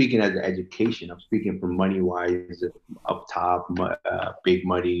from speaking as education, I'm speaking from money wise, up top, big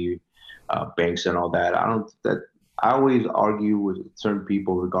money, banks and all that. I always argue with certain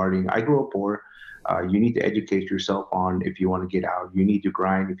people regarding, I grew up poor. You need to educate yourself on if you want to get out. You need to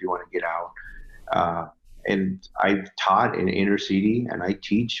grind if you want to get out. And I've taught in inner city, and I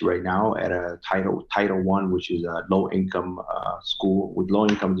teach right now at a Title I, which is a low income school. With low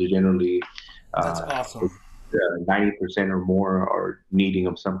incomes, they're generally that's awesome. 90% or more are needing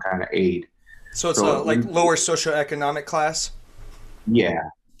of some kind of aid. So it's like lower socioeconomic class? Yeah.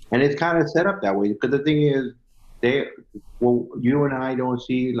 And it's kind of set up that way, because the thing is, you and I don't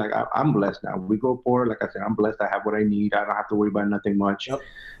see, like, I'm blessed now. We go poor. Like I said, I'm blessed. I have what I need. I don't have to worry about nothing much. Yep.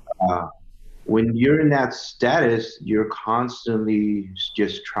 When you're in that status, you're constantly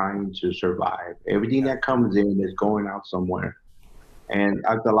just trying to survive. Everything that comes in is going out somewhere. And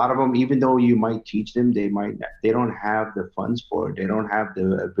a lot of them, even though you might teach them, they don't have the funds for it. They don't have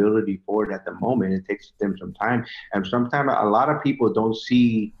the ability for it at the moment. It takes them some time. And sometimes a lot of people don't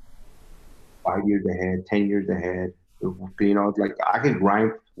see 5 years ahead, 10 years ahead. You know, like, I could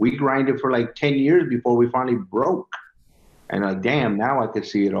grind. We grinded for like 10 years before we finally broke. And like, damn, now I could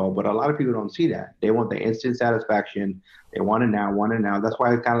see it all. But a lot of people don't see that. They want the instant satisfaction. They want it now, That's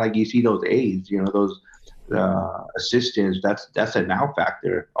why it's kind of like you see those A's, you know, those assistants. That's a now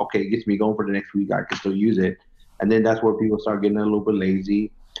factor. Okay, it gets me going for the next week. I can still use it. And then that's where people start getting a little bit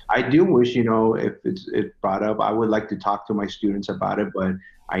lazy. I do wish, you know, if it's brought up, I would like to talk to my students about it, but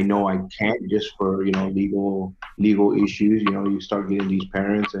I know I can't, just for, you know, legal issues. You know, you start getting these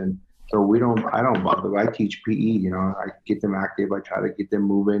parents, and so I don't bother. I teach PE, you know, I get them active. I try to get them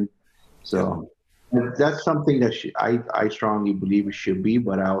moving. So that's something that I strongly believe it should be,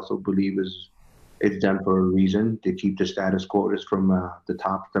 but I also believe it's done for a reason, to keep the status quo from the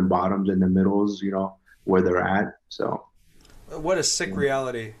tops and bottoms and the middles, you know, where they're at. So what a sick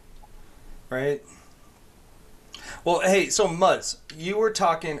reality, right? Well, hey, so Muzz, you were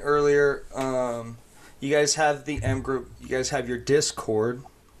talking earlier, you guys have the M group, you guys have your Discord.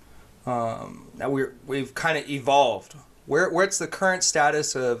 Now we've kind of evolved. Where's the current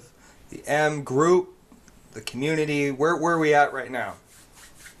status of the M group, the community? Where are we at right now?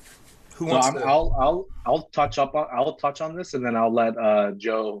 Who wants to? I'll touch on this, and then I'll let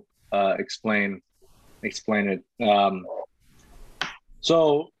Joe explain it.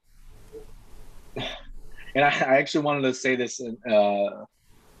 So, and I actually wanted to say this in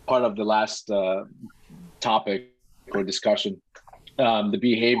part of the last topic or discussion, the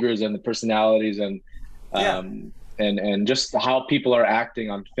behaviors and the personalities and just how people are acting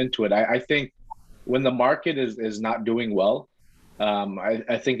on Fintuit. I think when the market is not doing well,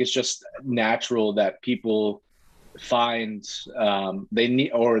 I think it's just natural that people find they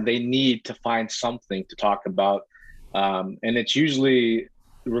need to find something to talk about, and it's usually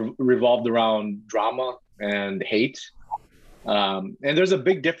revolved around drama and hate, and there's a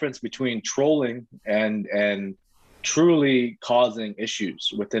big difference between trolling and truly causing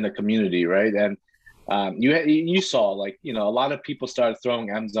issues within a community, right? And you saw, like, you know, a lot of people started throwing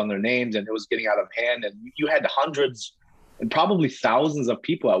M's on their names, and it was getting out of hand, and you had hundreds and probably thousands of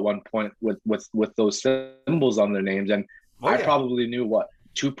people at one point with those symbols on their names. And I probably knew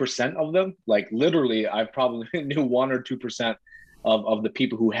 2% of them. Like, literally, I probably knew 1 or 2% of the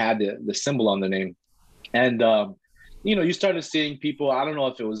people who had the symbol on their name. And you started seeing people. I don't know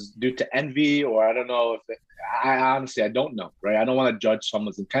if it was due to envy, or I don't know if I honestly, I don't know, right? I don't want to judge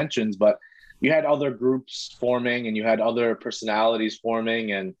someone's intentions, but you had other groups forming and you had other personalities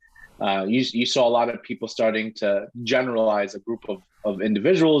forming, and you saw a lot of people starting to generalize a group of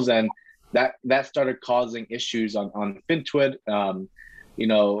individuals, and that started causing issues on FinTwit.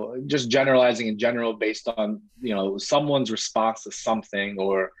 Just generalizing in general based on someone's response to something,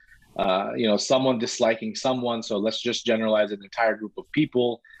 or someone disliking someone. So let's just generalize an entire group of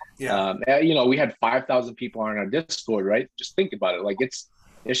people. Yeah. We had 5,000 people on our Discord, right? Just think about it. Like it's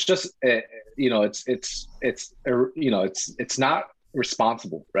just, it's not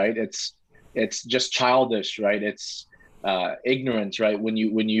responsible, right? It's just childish, right? It's ignorance, right? When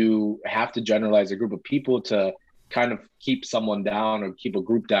you have to generalize a group of people to kind of keep someone down or keep a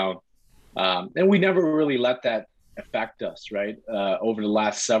group down. And we never really let that affect us, right? Over the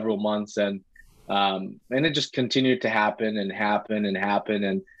last several months. And it just continued to happen and happen and happen.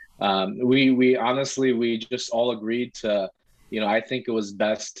 And we honestly, we just all agreed to, I think it was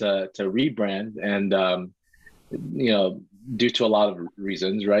best to rebrand, and, due to a lot of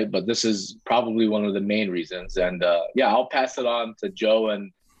reasons, right? But this is probably one of the main reasons. And I'll pass it on to Joe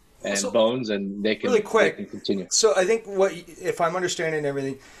and Bones, and they can really quick. They can continue. So I think if I'm understanding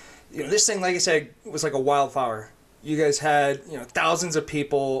everything, this thing, like I said, was like a wildfire. You guys had thousands of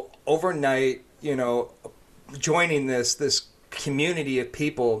people overnight, joining this community of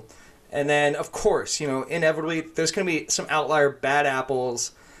people, and then of course, inevitably there's going to be some outlier bad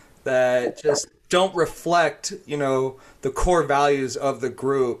apples that just don't reflect, the core values of the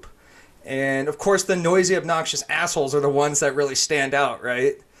group, and of course the noisy, obnoxious assholes are the ones that really stand out,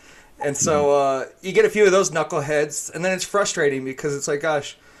 right? And so you get a few of those knuckleheads, and then it's frustrating because it's like,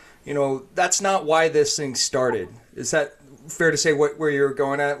 gosh, that's not why this thing started. Is that fair to say where you're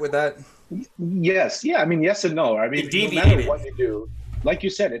going at with that? Yes. Yeah. I mean, yes and no. I mean, no matter what you do, like you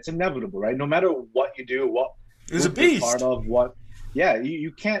said, it's inevitable, right? No matter what you do, what it was a beast. Part of what,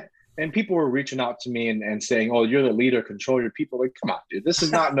 you can't. And people were reaching out to me and saying, "Oh, you're the leader, control your people." Like, come on, dude. This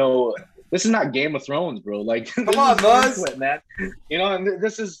is not this is not Game of Thrones, bro. Like, come on, Buzz, man. And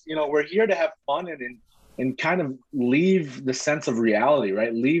this is, we're here to have fun and kind of leave the sense of reality,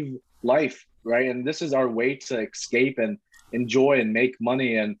 right? Leave life, right? And this is our way to escape and enjoy and make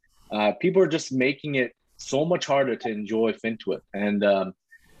money. And people are just making it so much harder to enjoy FinTwit. And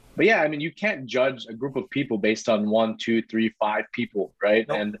but yeah, I mean, you can't judge a group of people based on 1, 2, 3, 5 people, right?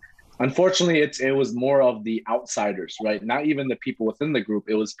 Nope. And unfortunately, it was more of the outsiders, right? Not even the people within the group.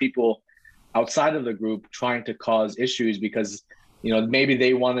 It was people outside of the group trying to cause issues because, maybe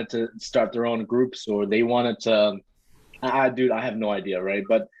they wanted to start their own groups, or they wanted to, dude, I have no idea, right?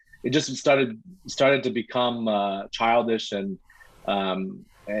 But it just started to become childish, and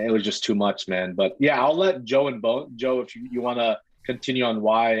it was just too much, man. But yeah, I'll let Joe Joe, if you want to continue on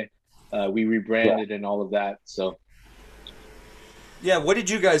why we rebranded and all of that. So. Yeah, what did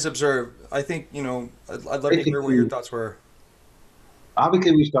you guys observe? I think, I'd love to hear what your thoughts were.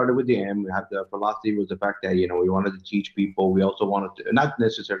 Obviously, we started with the M. We had the philosophy was the fact that, we wanted to teach people. We also wanted to, not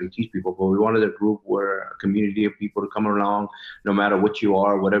necessarily teach people, but we wanted a group where a community of people to come along, no matter what you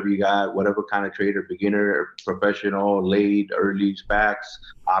are, whatever you got, whatever kind of trader, beginner, professional, late, early, SPACs,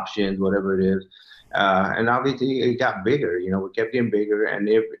 options, whatever it is. And obviously it got bigger, we kept getting bigger. And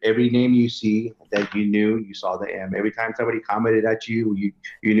every name you see that you knew, you saw the M. Every time somebody commented at you, you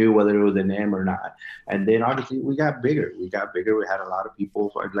knew whether it was an M or not. And then obviously we got bigger. We had a lot of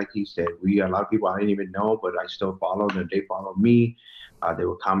people, like he said, a lot of people I didn't even know, but I still followed, and they followed me. They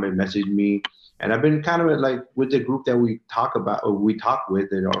would comment, message me. And I've been kind of like with the group that we talk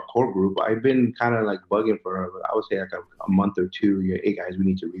with in our core group, I've been kind of like bugging for, I would say like a month or two. Hey guys, we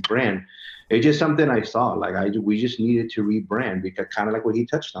need to rebrand. It's just something I saw, we just needed to rebrand, because kind of like what he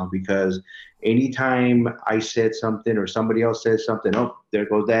touched on, because anytime I said something or somebody else says something, oh, there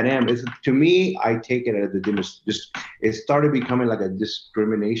goes that M. To me, I take it as it started becoming like a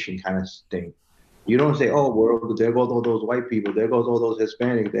discrimination kind of thing. You don't say, oh, there goes all those white people, there goes all those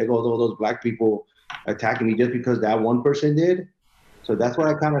Hispanics, there goes all those black people attacking me just because that one person did. So that's what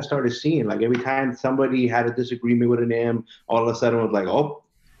I kind of started seeing. Like every time somebody had a disagreement with an M, all of a sudden it was like, oh,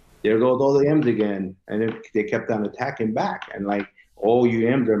 there goes all the M's again. And then they kept on attacking back. And like, all you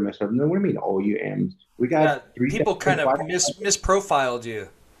M's are messed up. No, what do you mean, all you M's? We got people kind of misprofiled you.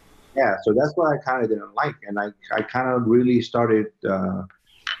 Yeah, so that's what I kind of didn't like. And I kind of really started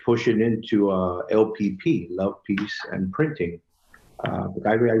pushing into LPP, Love, Peace, and Printing.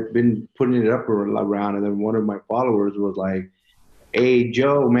 I've been putting it up around, and then one of my followers was like, hey,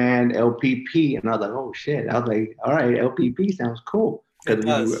 Joe, man, LPP. And I was like, oh, shit. I was like, all right, LPP sounds cool. It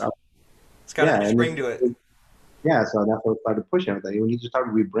does. It's got a spring to it. Yeah, so that's what I started pushing. I thought, we need to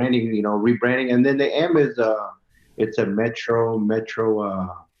start rebranding, rebranding. And then the M is it's a metro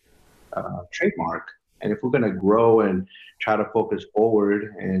trademark. And if we're gonna grow and try to focus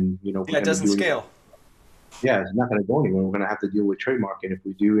forward, and we're Yeah, it gonna doesn't do, scale. yeah, it's not gonna go anywhere. We're gonna have to deal with trademarking if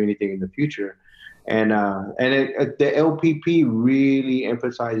we do anything in the future. The LPP really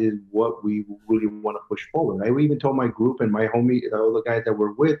emphasizes what we really want to push forward. I even told my group and my homie, all the guys that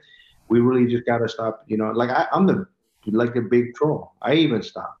we're with, we really just gotta stop. Like I'm the like a big troll. I even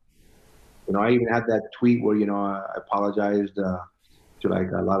stopped. I even had that tweet where I apologized to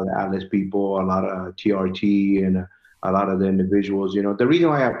like a lot of the Atlas people, a lot of TRT, and a lot of the individuals. The reason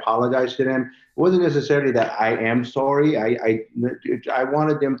why I apologized to them wasn't necessarily that I am sorry. I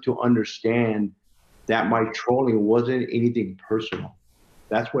wanted them to understand that my trolling wasn't anything personal.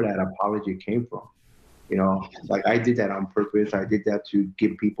 That's where that apology came from. Like I did that on purpose. I did that to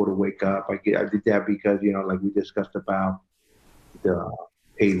get people to wake up. I did that because, like we discussed about the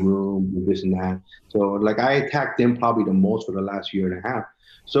pay room, this and that. So like I attacked them probably the most for the last year and a half.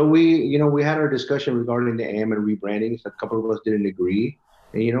 So we had our discussion regarding the AM and rebranding. So a couple of us didn't agree.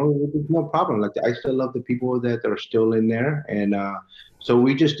 And there's no problem. Like I still love the people that are still in there. And so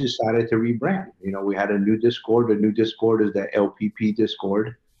we just decided to rebrand. We had a new Discord. The new Discord is the LPP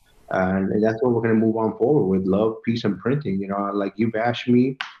Discord. And that's what we're going to move on forward with: love, peace, and printing. Like you bash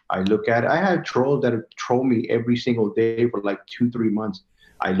me, I look at it. I had trolls that troll me every single day for like 2-3 months.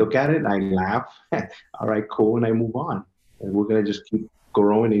 I look at it and I laugh. All right, cool, and I move on. And we're going to just keep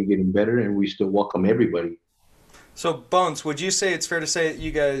growing and getting better, and we still welcome everybody. So, Bones, would you say it's fair to say that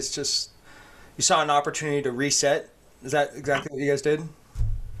you guys you saw an opportunity to reset? Is that exactly what you guys did?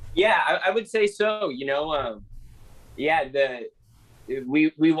 Yeah, I would say so. Yeah,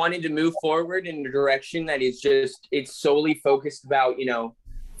 we wanted to move forward in a direction that is it's solely focused about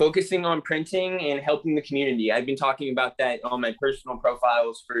focusing on printing and helping the community. I've been talking about that on my personal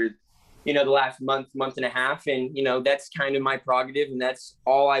profiles for the last month and a half, and that's kind of my prerogative, and that's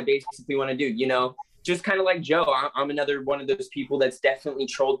all I basically want to do. Just kind of like Joe, I'm another one of those people that's definitely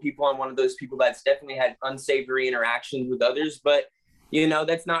trolled people. I'm one of those people that's definitely had unsavory interactions with others, but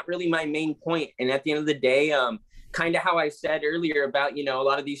that's not really my main point. And at the end of the day, kind of how I said earlier about, a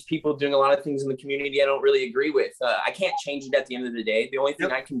lot of these people doing a lot of things in the community I don't really agree with. I can't change it at the end of the day. The only thing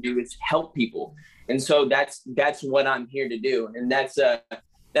I can do is help people. And so that's what I'm here to do. And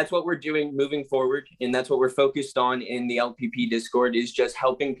that's what we're doing moving forward. And that's what we're focused on in the LPP Discord, is just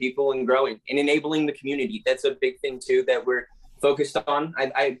helping people and growing and enabling the community. That's a big thing too, that we're focused on.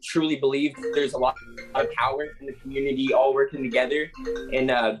 I truly believe there's a lot of power in the community all working together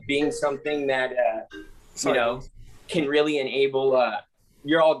and being something that, can really enable,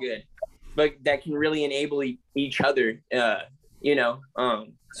 you're all good, but that can really enable each other,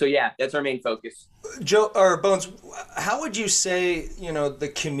 so yeah, that's our main focus. Joe or Bones, how would you say,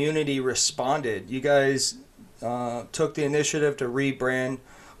 the community responded? You guys took the initiative to rebrand.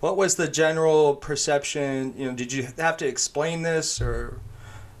 What was the general perception? Did you have to explain this, or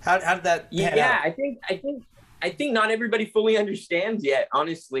how did that pan out? I think not everybody fully understands yet,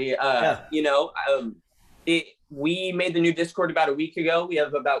 honestly. We made the new Discord about a week ago. We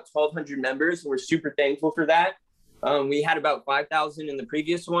have about 1,200 members, and we're super thankful for that. We had about 5,000 in the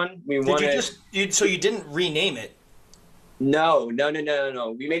previous one. So you didn't rename it? No.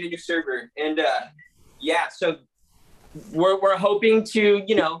 We made a new server, and so we're hoping to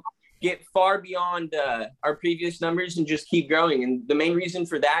get far beyond our previous numbers and just keep growing. And the main reason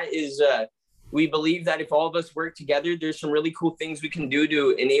for that is we believe that if all of us work together, there's some really cool things we can do to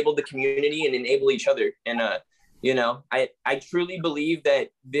enable the community and enable each other. And I truly believe that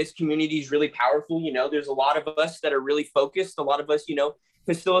this community is really powerful. There's a lot of us that are really focused, a lot of us,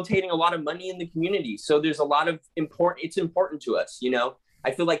 facilitating a lot of money in the community. So there's a lot of it's important to us. I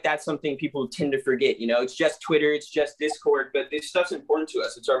feel like that's something people tend to forget. It's just Twitter, it's just Discord, but this stuff's important to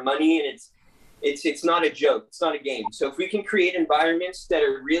us. It's our money, and it's not a joke. It's not a game. So if we can create environments that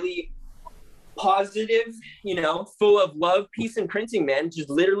are really positive, full of love, peace, and printing, man, just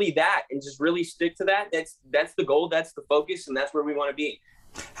literally that, and just really stick to that. That's the goal, that's the focus, and that's where we want to be.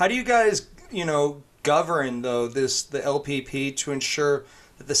 How do you guys, govern though the LPP to ensure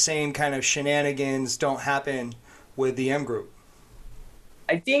that the same kind of shenanigans don't happen with the M group?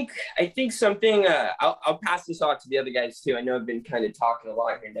 I think something. I'll pass this off to the other guys too. I know I've been kind of talking a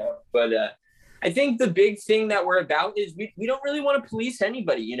lot here now, but I think the big thing that we're about is we don't really want to police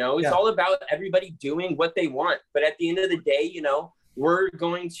anybody. It's all about everybody doing what they want. But at the end of the day, we're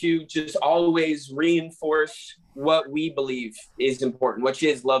going to just always reinforce what we believe is important, which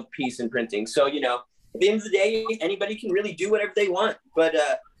is love, peace, and printing. So, at the end of the day, anybody can really do whatever they want. But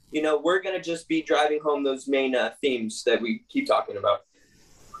we're going to just be driving home those main themes that we keep talking about.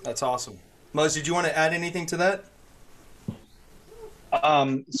 That's awesome. Muzz, did you want to add anything to that?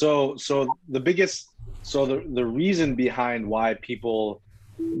 So the reason behind why people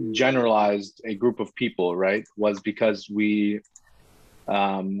generalized a group of people, right, was because we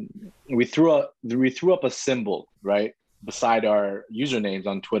threw up a symbol, right, beside our usernames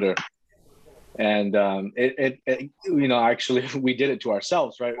on Twitter, and actually we did it to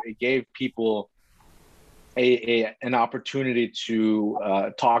ourselves, right? It gave people an opportunity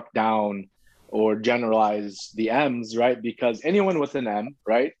to talk down or generalize the M's, right? Because anyone with an M,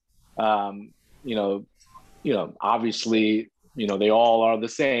 right? Obviously, they all are the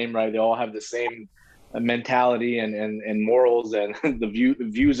same, right? They all have the same mentality and morals and the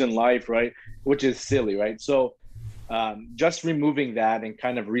views in life, right? Which is silly, right? So just removing that and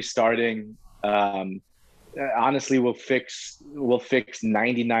kind of restarting, honestly, will fix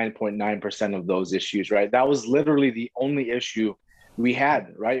 99.9% of those issues, right? That was literally the only issue we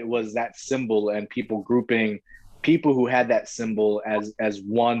had, right? It was that symbol and people grouping people who had that symbol as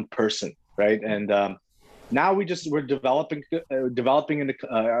one person, right? And now we're developing in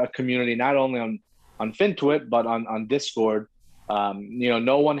a community, not only on FinTwit, but on Discord.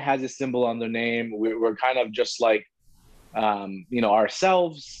 No one has a symbol on their name. We're kind of just like,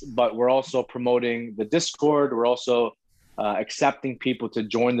 ourselves, but we're also promoting the Discord. We're also accepting people to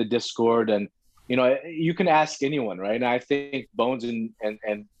join the Discord, and you can ask anyone, right? And I think Bones and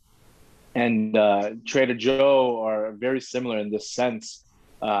Trader Joe are very similar in this sense.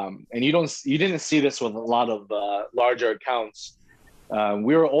 And you didn't see this with a lot of larger accounts.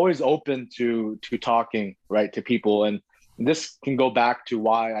 We were always open to talking, right, to people, and this can go back to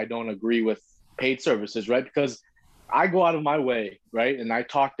why I don't agree with paid services, right? Because I go out of my way, right, and I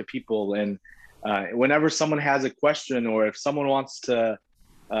talk to people, and whenever someone has a question or if someone wants to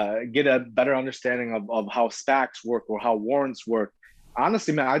get a better understanding of how SPACs work or how warrants work,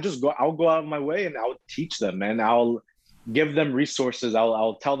 honestly, man, I'll go out of my way and I'll teach them, and I'll give them resources.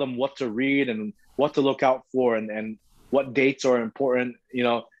 I'll tell them what to read and what to look out for and what dates are important.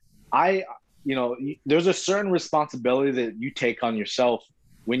 There's a certain responsibility that you take on yourself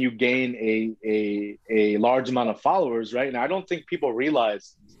when you gain a large amount of followers, right? And I don't think people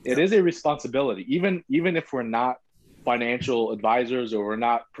realize it is a responsibility, even if we're not financial advisors or we're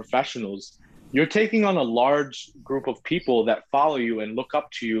not professionals. You're taking on a large group of people that follow you and look up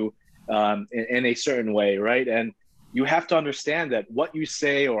to you in a certain way, right? And you have to understand that what you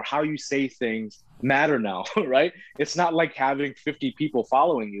say or how you say things matter now, right? It's not like having 50 people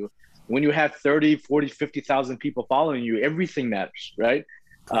following you. When you have 30, 40, 50,000 people following you, everything matters, right?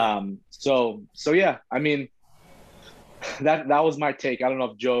 So yeah, I mean, that was my take. I don't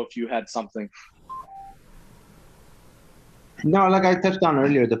know if Joe, if you had something. No, like I touched on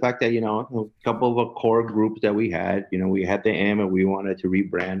earlier, the fact that, a couple of core groups that we had, we had the M and we wanted to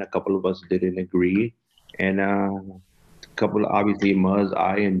rebrand. A couple of us didn't agree. And a couple, obviously, Muzz,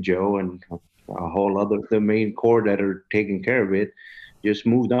 I, and Joe, and a whole other, the main core that are taking care of it, just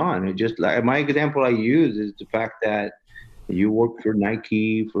moved on. It just, like, my example I use is the fact that you worked for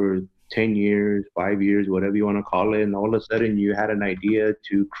Nike for 10 years, 5 years, whatever you want to call it, and all of a sudden you had an idea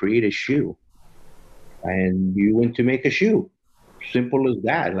to create a shoe. And you went to make a shoe. Simple as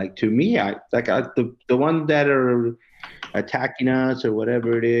that. Like, to me, the ones that are attacking us or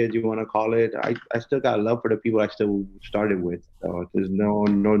whatever it is you want to call it, I still got love for the people I still started with. So there's no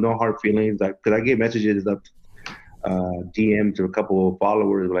hard feelings. Because I get messages of DM to a couple of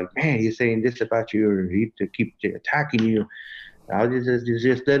followers like, man, he's saying this about you, or he to keep attacking you. I'll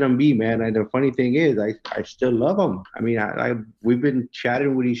just let them be, man. And the funny thing is, I still love them. I mean, we've been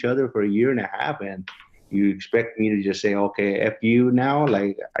chatting with each other for a year and a half, and you expect me to just say, okay, F you now?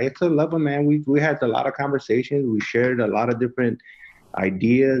 Like, I still love them, man. We had a lot of conversations. We shared a lot of different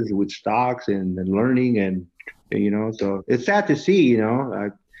ideas with stocks and learning, and so it's sad to see.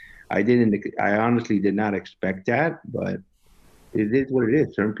 I honestly did not expect that, but it is what it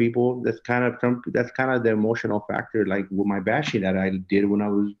is. Certain people, that's kind of the emotional factor. Like with my bashing that I did when I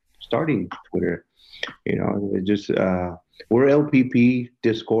was starting Twitter, it just we're LPP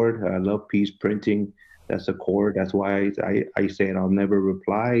Discord, Love Peace Printing. That's the core. That's why I say I'll never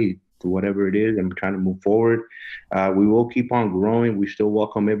reply to whatever it is. I'm trying to move forward. We will keep on growing. We still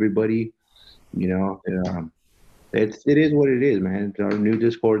welcome everybody. It is what it is, man. It's our new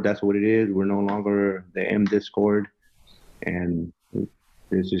Discord. That's what it is. We're no longer the M Discord, and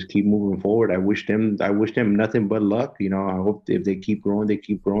let's just keep moving forward. I wish them nothing but luck. I hope if they keep growing, they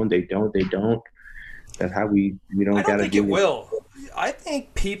keep growing. They don't. That's how we I don't think it will. I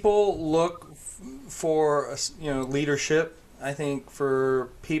think people look for leadership. I think, for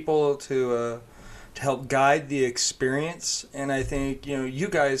people to help guide the experience. And I think, you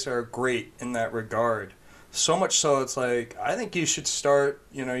guys are great in that regard. So much so, it's like, I think you should start,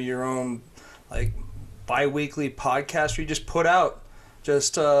 your own, like, bi-weekly podcast where you just put out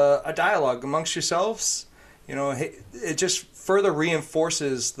just a dialogue amongst yourselves. It just further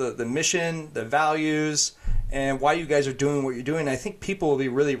reinforces the mission, the values, and why you guys are doing what you're doing. I think people will be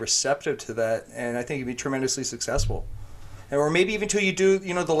really receptive to that, and I think you'll be tremendously successful. Or maybe even till you do,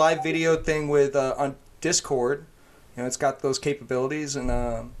 the live video thing with on Discord. It's got those capabilities, and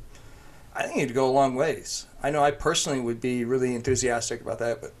I think it'd go a long ways. I know I personally would be really enthusiastic about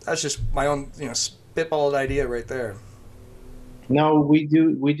that, but that's just my own, spitballed idea right there. No, we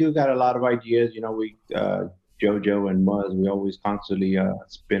do got a lot of ideas. We Jojo and Muzz, we always constantly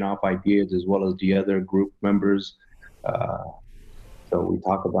spin off ideas, as well as the other group members. So we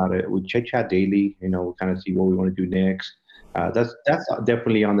talk about it. We chit chat daily. We kind of see what we want to do next. That's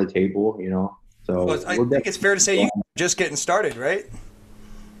definitely on the table. So well, I think it's fair to say you're just getting started, right?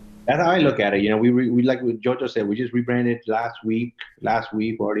 That's how I look at it. We like what Jojo said. We just rebranded last week. We're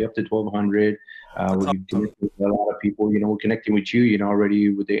already up to 1,200. We connected with a lot of people. We're connecting with you. Already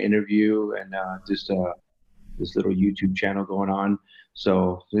with the interview and this little YouTube channel going on.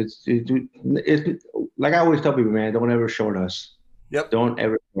 So it's like I always tell people, man, don't ever short us. Yep. Don't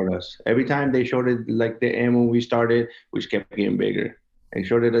ever short us. Every time they shorted like the M when we started, we just kept getting bigger. They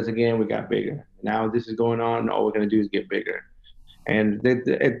shorted us again, we got bigger. Now this is going on. All we're gonna do is get bigger. And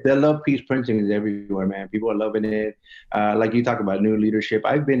the love peace printing is everywhere, man. People are loving it. Like you talk about new leadership.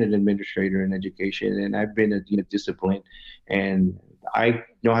 I've been an administrator in education, and I've been a discipline. And I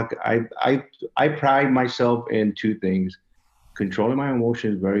pride myself in two things: controlling my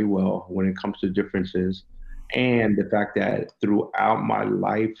emotions very well when it comes to differences, and the fact that throughout my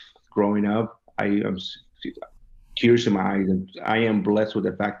life growing up, I am tears in my eyes, and I am blessed with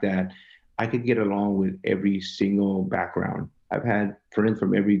the fact that I could get along with every single background. I've had friends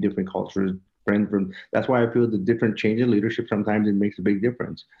from every different culture, that's why I feel the different change in leadership, sometimes it makes a big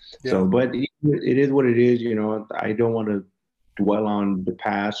difference. Yeah. So, but it is what it is. I don't want to dwell on the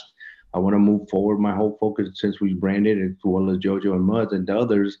past. I want to move forward. My whole focus since we branded it, as well as Jojo and Muzz and the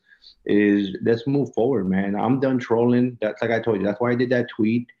others, is let's move forward, man. I'm done trolling. That's like I told you. That's why I did that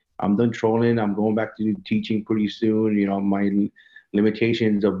tweet. I'm done trolling. I'm going back to teaching pretty soon. My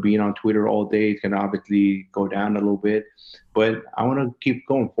limitations of being on Twitter all day can obviously go down a little bit, but I want to keep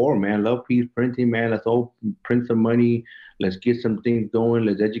going forward, man. Love peace printing, man. Let's all print some money. Let's get some things going.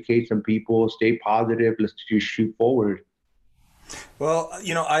 Let's educate some people. Stay positive. Let's just shoot forward. Well,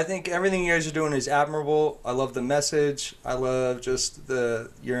 I think everything you guys are doing is admirable. I love the message. I love just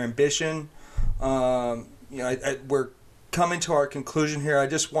your ambition. We're coming to our conclusion here. I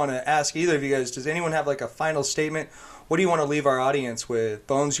just want to ask either of you guys, does anyone have like a final statement? What do you want to leave our audience with?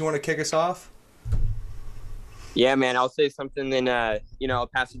 Bones, you want to kick us off? Yeah, man, I'll say something, then, I'll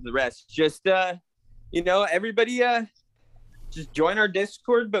pass it to the rest. Just, everybody just join our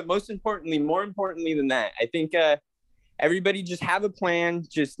Discord, but more importantly than that, I think everybody just have a plan.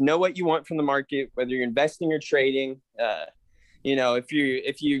 Just know what you want from the market, whether you're investing or trading. If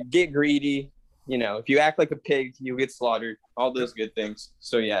you get greedy, if you act like a pig, you'll get slaughtered. All those good things.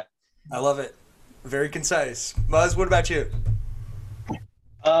 So, yeah. I love it. Very concise. Muzz, what about you?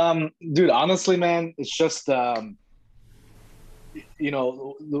 Dude, honestly, man, it's just, one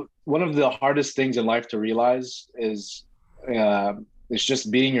of the hardest things in life to realize is it's just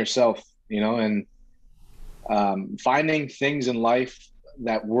being yourself, and finding things in life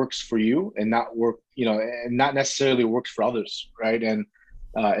that works for you and not necessarily works for others, right? And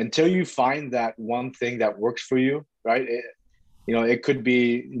until you find that one thing that works for you, right? It could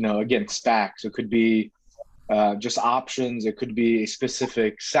be, again, SPACs. It could be just options. It could be a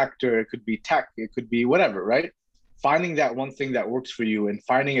specific sector. It could be tech. It could be whatever, right? Finding that one thing that works for you and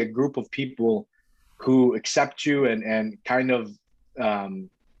finding a group of people who accept you and kind of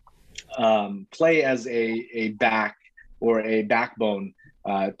play as a back or a backbone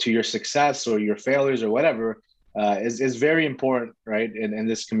to your success or your failures or whatever is very important, right? In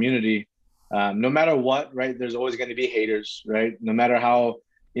this community. No matter what, right, there's always going to be haters, right? No matter how,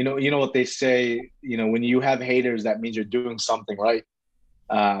 you know what they say, when you have haters, that means you're doing something right.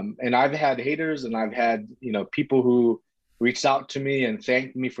 And I've had haters, and I've had, people who reached out to me and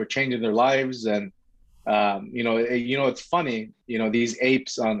thanked me for changing their lives. And, it's funny, these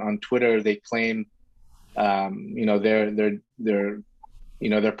apes on Twitter, they claim, they're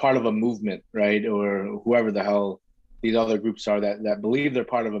part of a movement, right? Or whoever the hell these other groups are that believe they're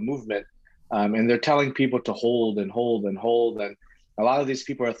part of a movement. And they're telling people to hold and hold and hold. And a lot of these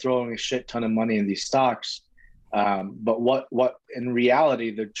people are throwing a shit ton of money in these stocks. But what in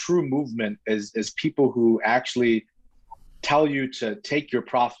reality, the true movement is people who actually tell you to take your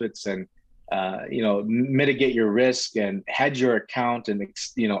profits and mitigate your risk and hedge your account and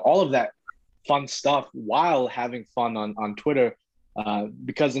all of that fun stuff while having fun on Twitter.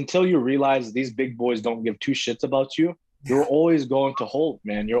 Because until you realize these big boys don't give two shits about you, you're always going to hold,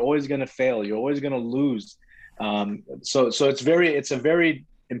 man. You're always going to fail. You're always going to lose. So it's a very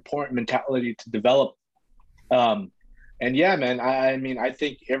important mentality to develop. And yeah, man, I mean, I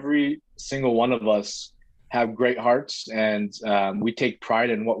think every single one of us have great hearts, and we take pride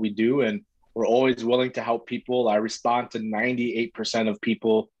in what we do, and we're always willing to help people. I respond to 98% of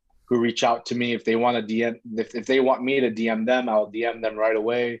people who reach out to me. If they want to DM, if they want me to DM them, I'll DM them right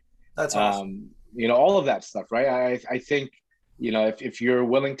away. That's awesome. All of that stuff, right? I think, if you're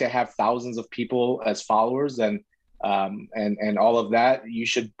willing to have thousands of people as followers and all of that, you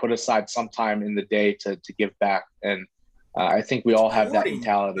should put aside some time in the day to give back. And I think we all have that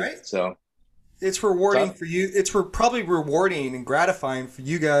mentality. Right? So it's rewarding for you. It's probably rewarding and gratifying for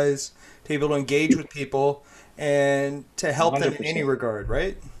you guys to be able to engage with people and to help 100%. Them in any regard,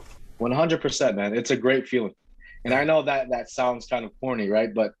 right? 100%, man. It's a great feeling. And I know that sounds kind of corny,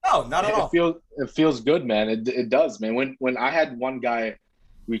 right? But no, not at all. It feels good, man. It does, man. When I had one guy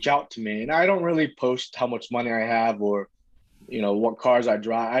reach out to me, and I don't really post how much money I have or, what cars I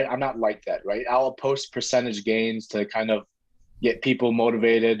drive. I'm not like that, right? I'll post percentage gains to kind of get people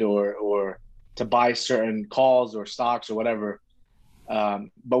motivated or to buy certain calls or stocks or whatever.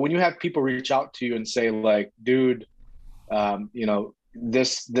 But when you have people reach out to you and say like, dude,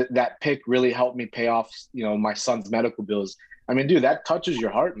 that pick really helped me pay off, my son's medical bills. I mean, dude, that touches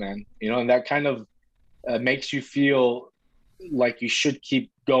your heart, man, and that kind of makes you feel like you should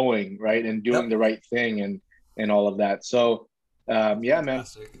keep going, right, and doing the right thing and all of that. So yeah, man.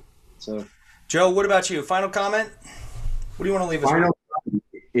 So Joe, what about you? Final comment? What do you want to leave us with? Final comment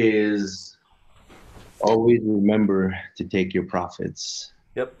is always remember to take your profits.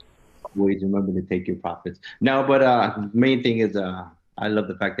 Yep. Always remember to take your profits. No, but main thing is I love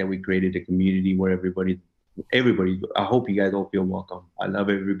the fact that we created a community where everybody, I hope you guys all feel welcome. I love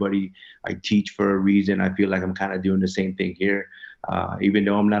everybody. I teach for a reason. I feel like I'm kind of doing the same thing here. Even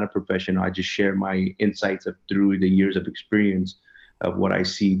though I'm not a professional, I just share my insights through the years of experience of what I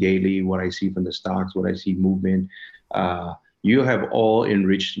see daily, what I see from the stocks, what I see movement. You have all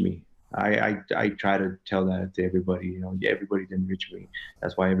enriched me. I try to tell that to everybody, everybody's enriched me.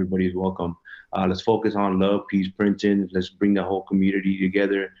 That's why everybody is welcome. Let's focus on love, peace, printing. Let's bring the whole community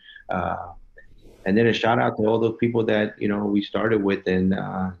together. And then a shout out to all those people that, we started with. And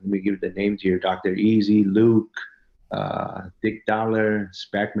let me give the names here: Dr. Easy, Luke, Dick Dollar,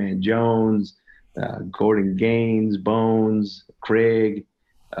 Spackman Jones, Gordon Gaines, Bones, Craig.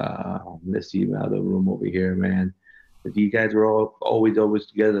 Let's see my other room over here, man. But you guys were all always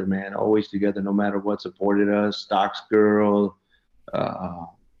together, man. Always together, no matter what, supported us. Stocks Girl, Mr.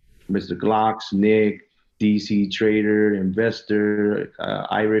 Glocks, Nick, DC Trader, Investor,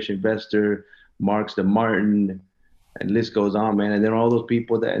 Irish Investor, Marks the Martin, and list goes on, man. And then all those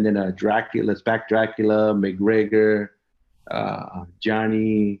people and then Dracula, Spack Dracula, McGregor,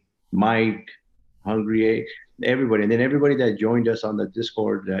 Johnny, Mike, Hungry, everybody. And then everybody that joined us on the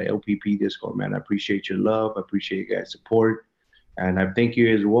Discord, the LPP Discord, man. I appreciate your love. I appreciate you guys' support. And I thank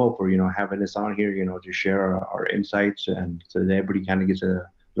you as well for, having us on here, to share our insights and so that everybody kind of gets a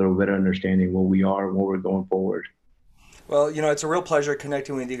little better understanding what we are and what we're going forward. Well, it's a real pleasure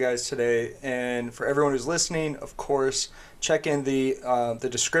connecting with you guys today. And for everyone who's listening, of course, check in the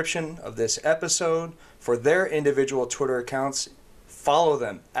description of this episode for their individual Twitter accounts. Follow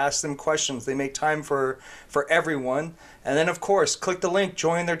them, ask them questions. They make time for everyone. And then, of course, click the link,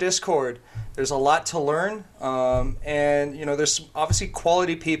 join their Discord. There's a lot to learn. And, there's obviously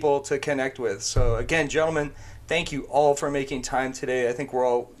quality people to connect with. So, again, gentlemen, thank you all for making time today. I think we're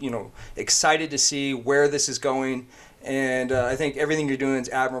all, excited to see where this is going. And I think everything you're doing is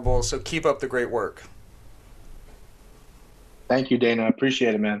admirable. So keep up the great work. Thank you, Dana. I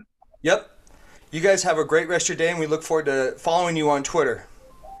appreciate it, man. Yep. You guys have a great rest of your day, and we look forward to following you on Twitter.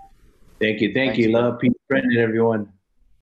 Thank you. Love, peace, friend, and everyone.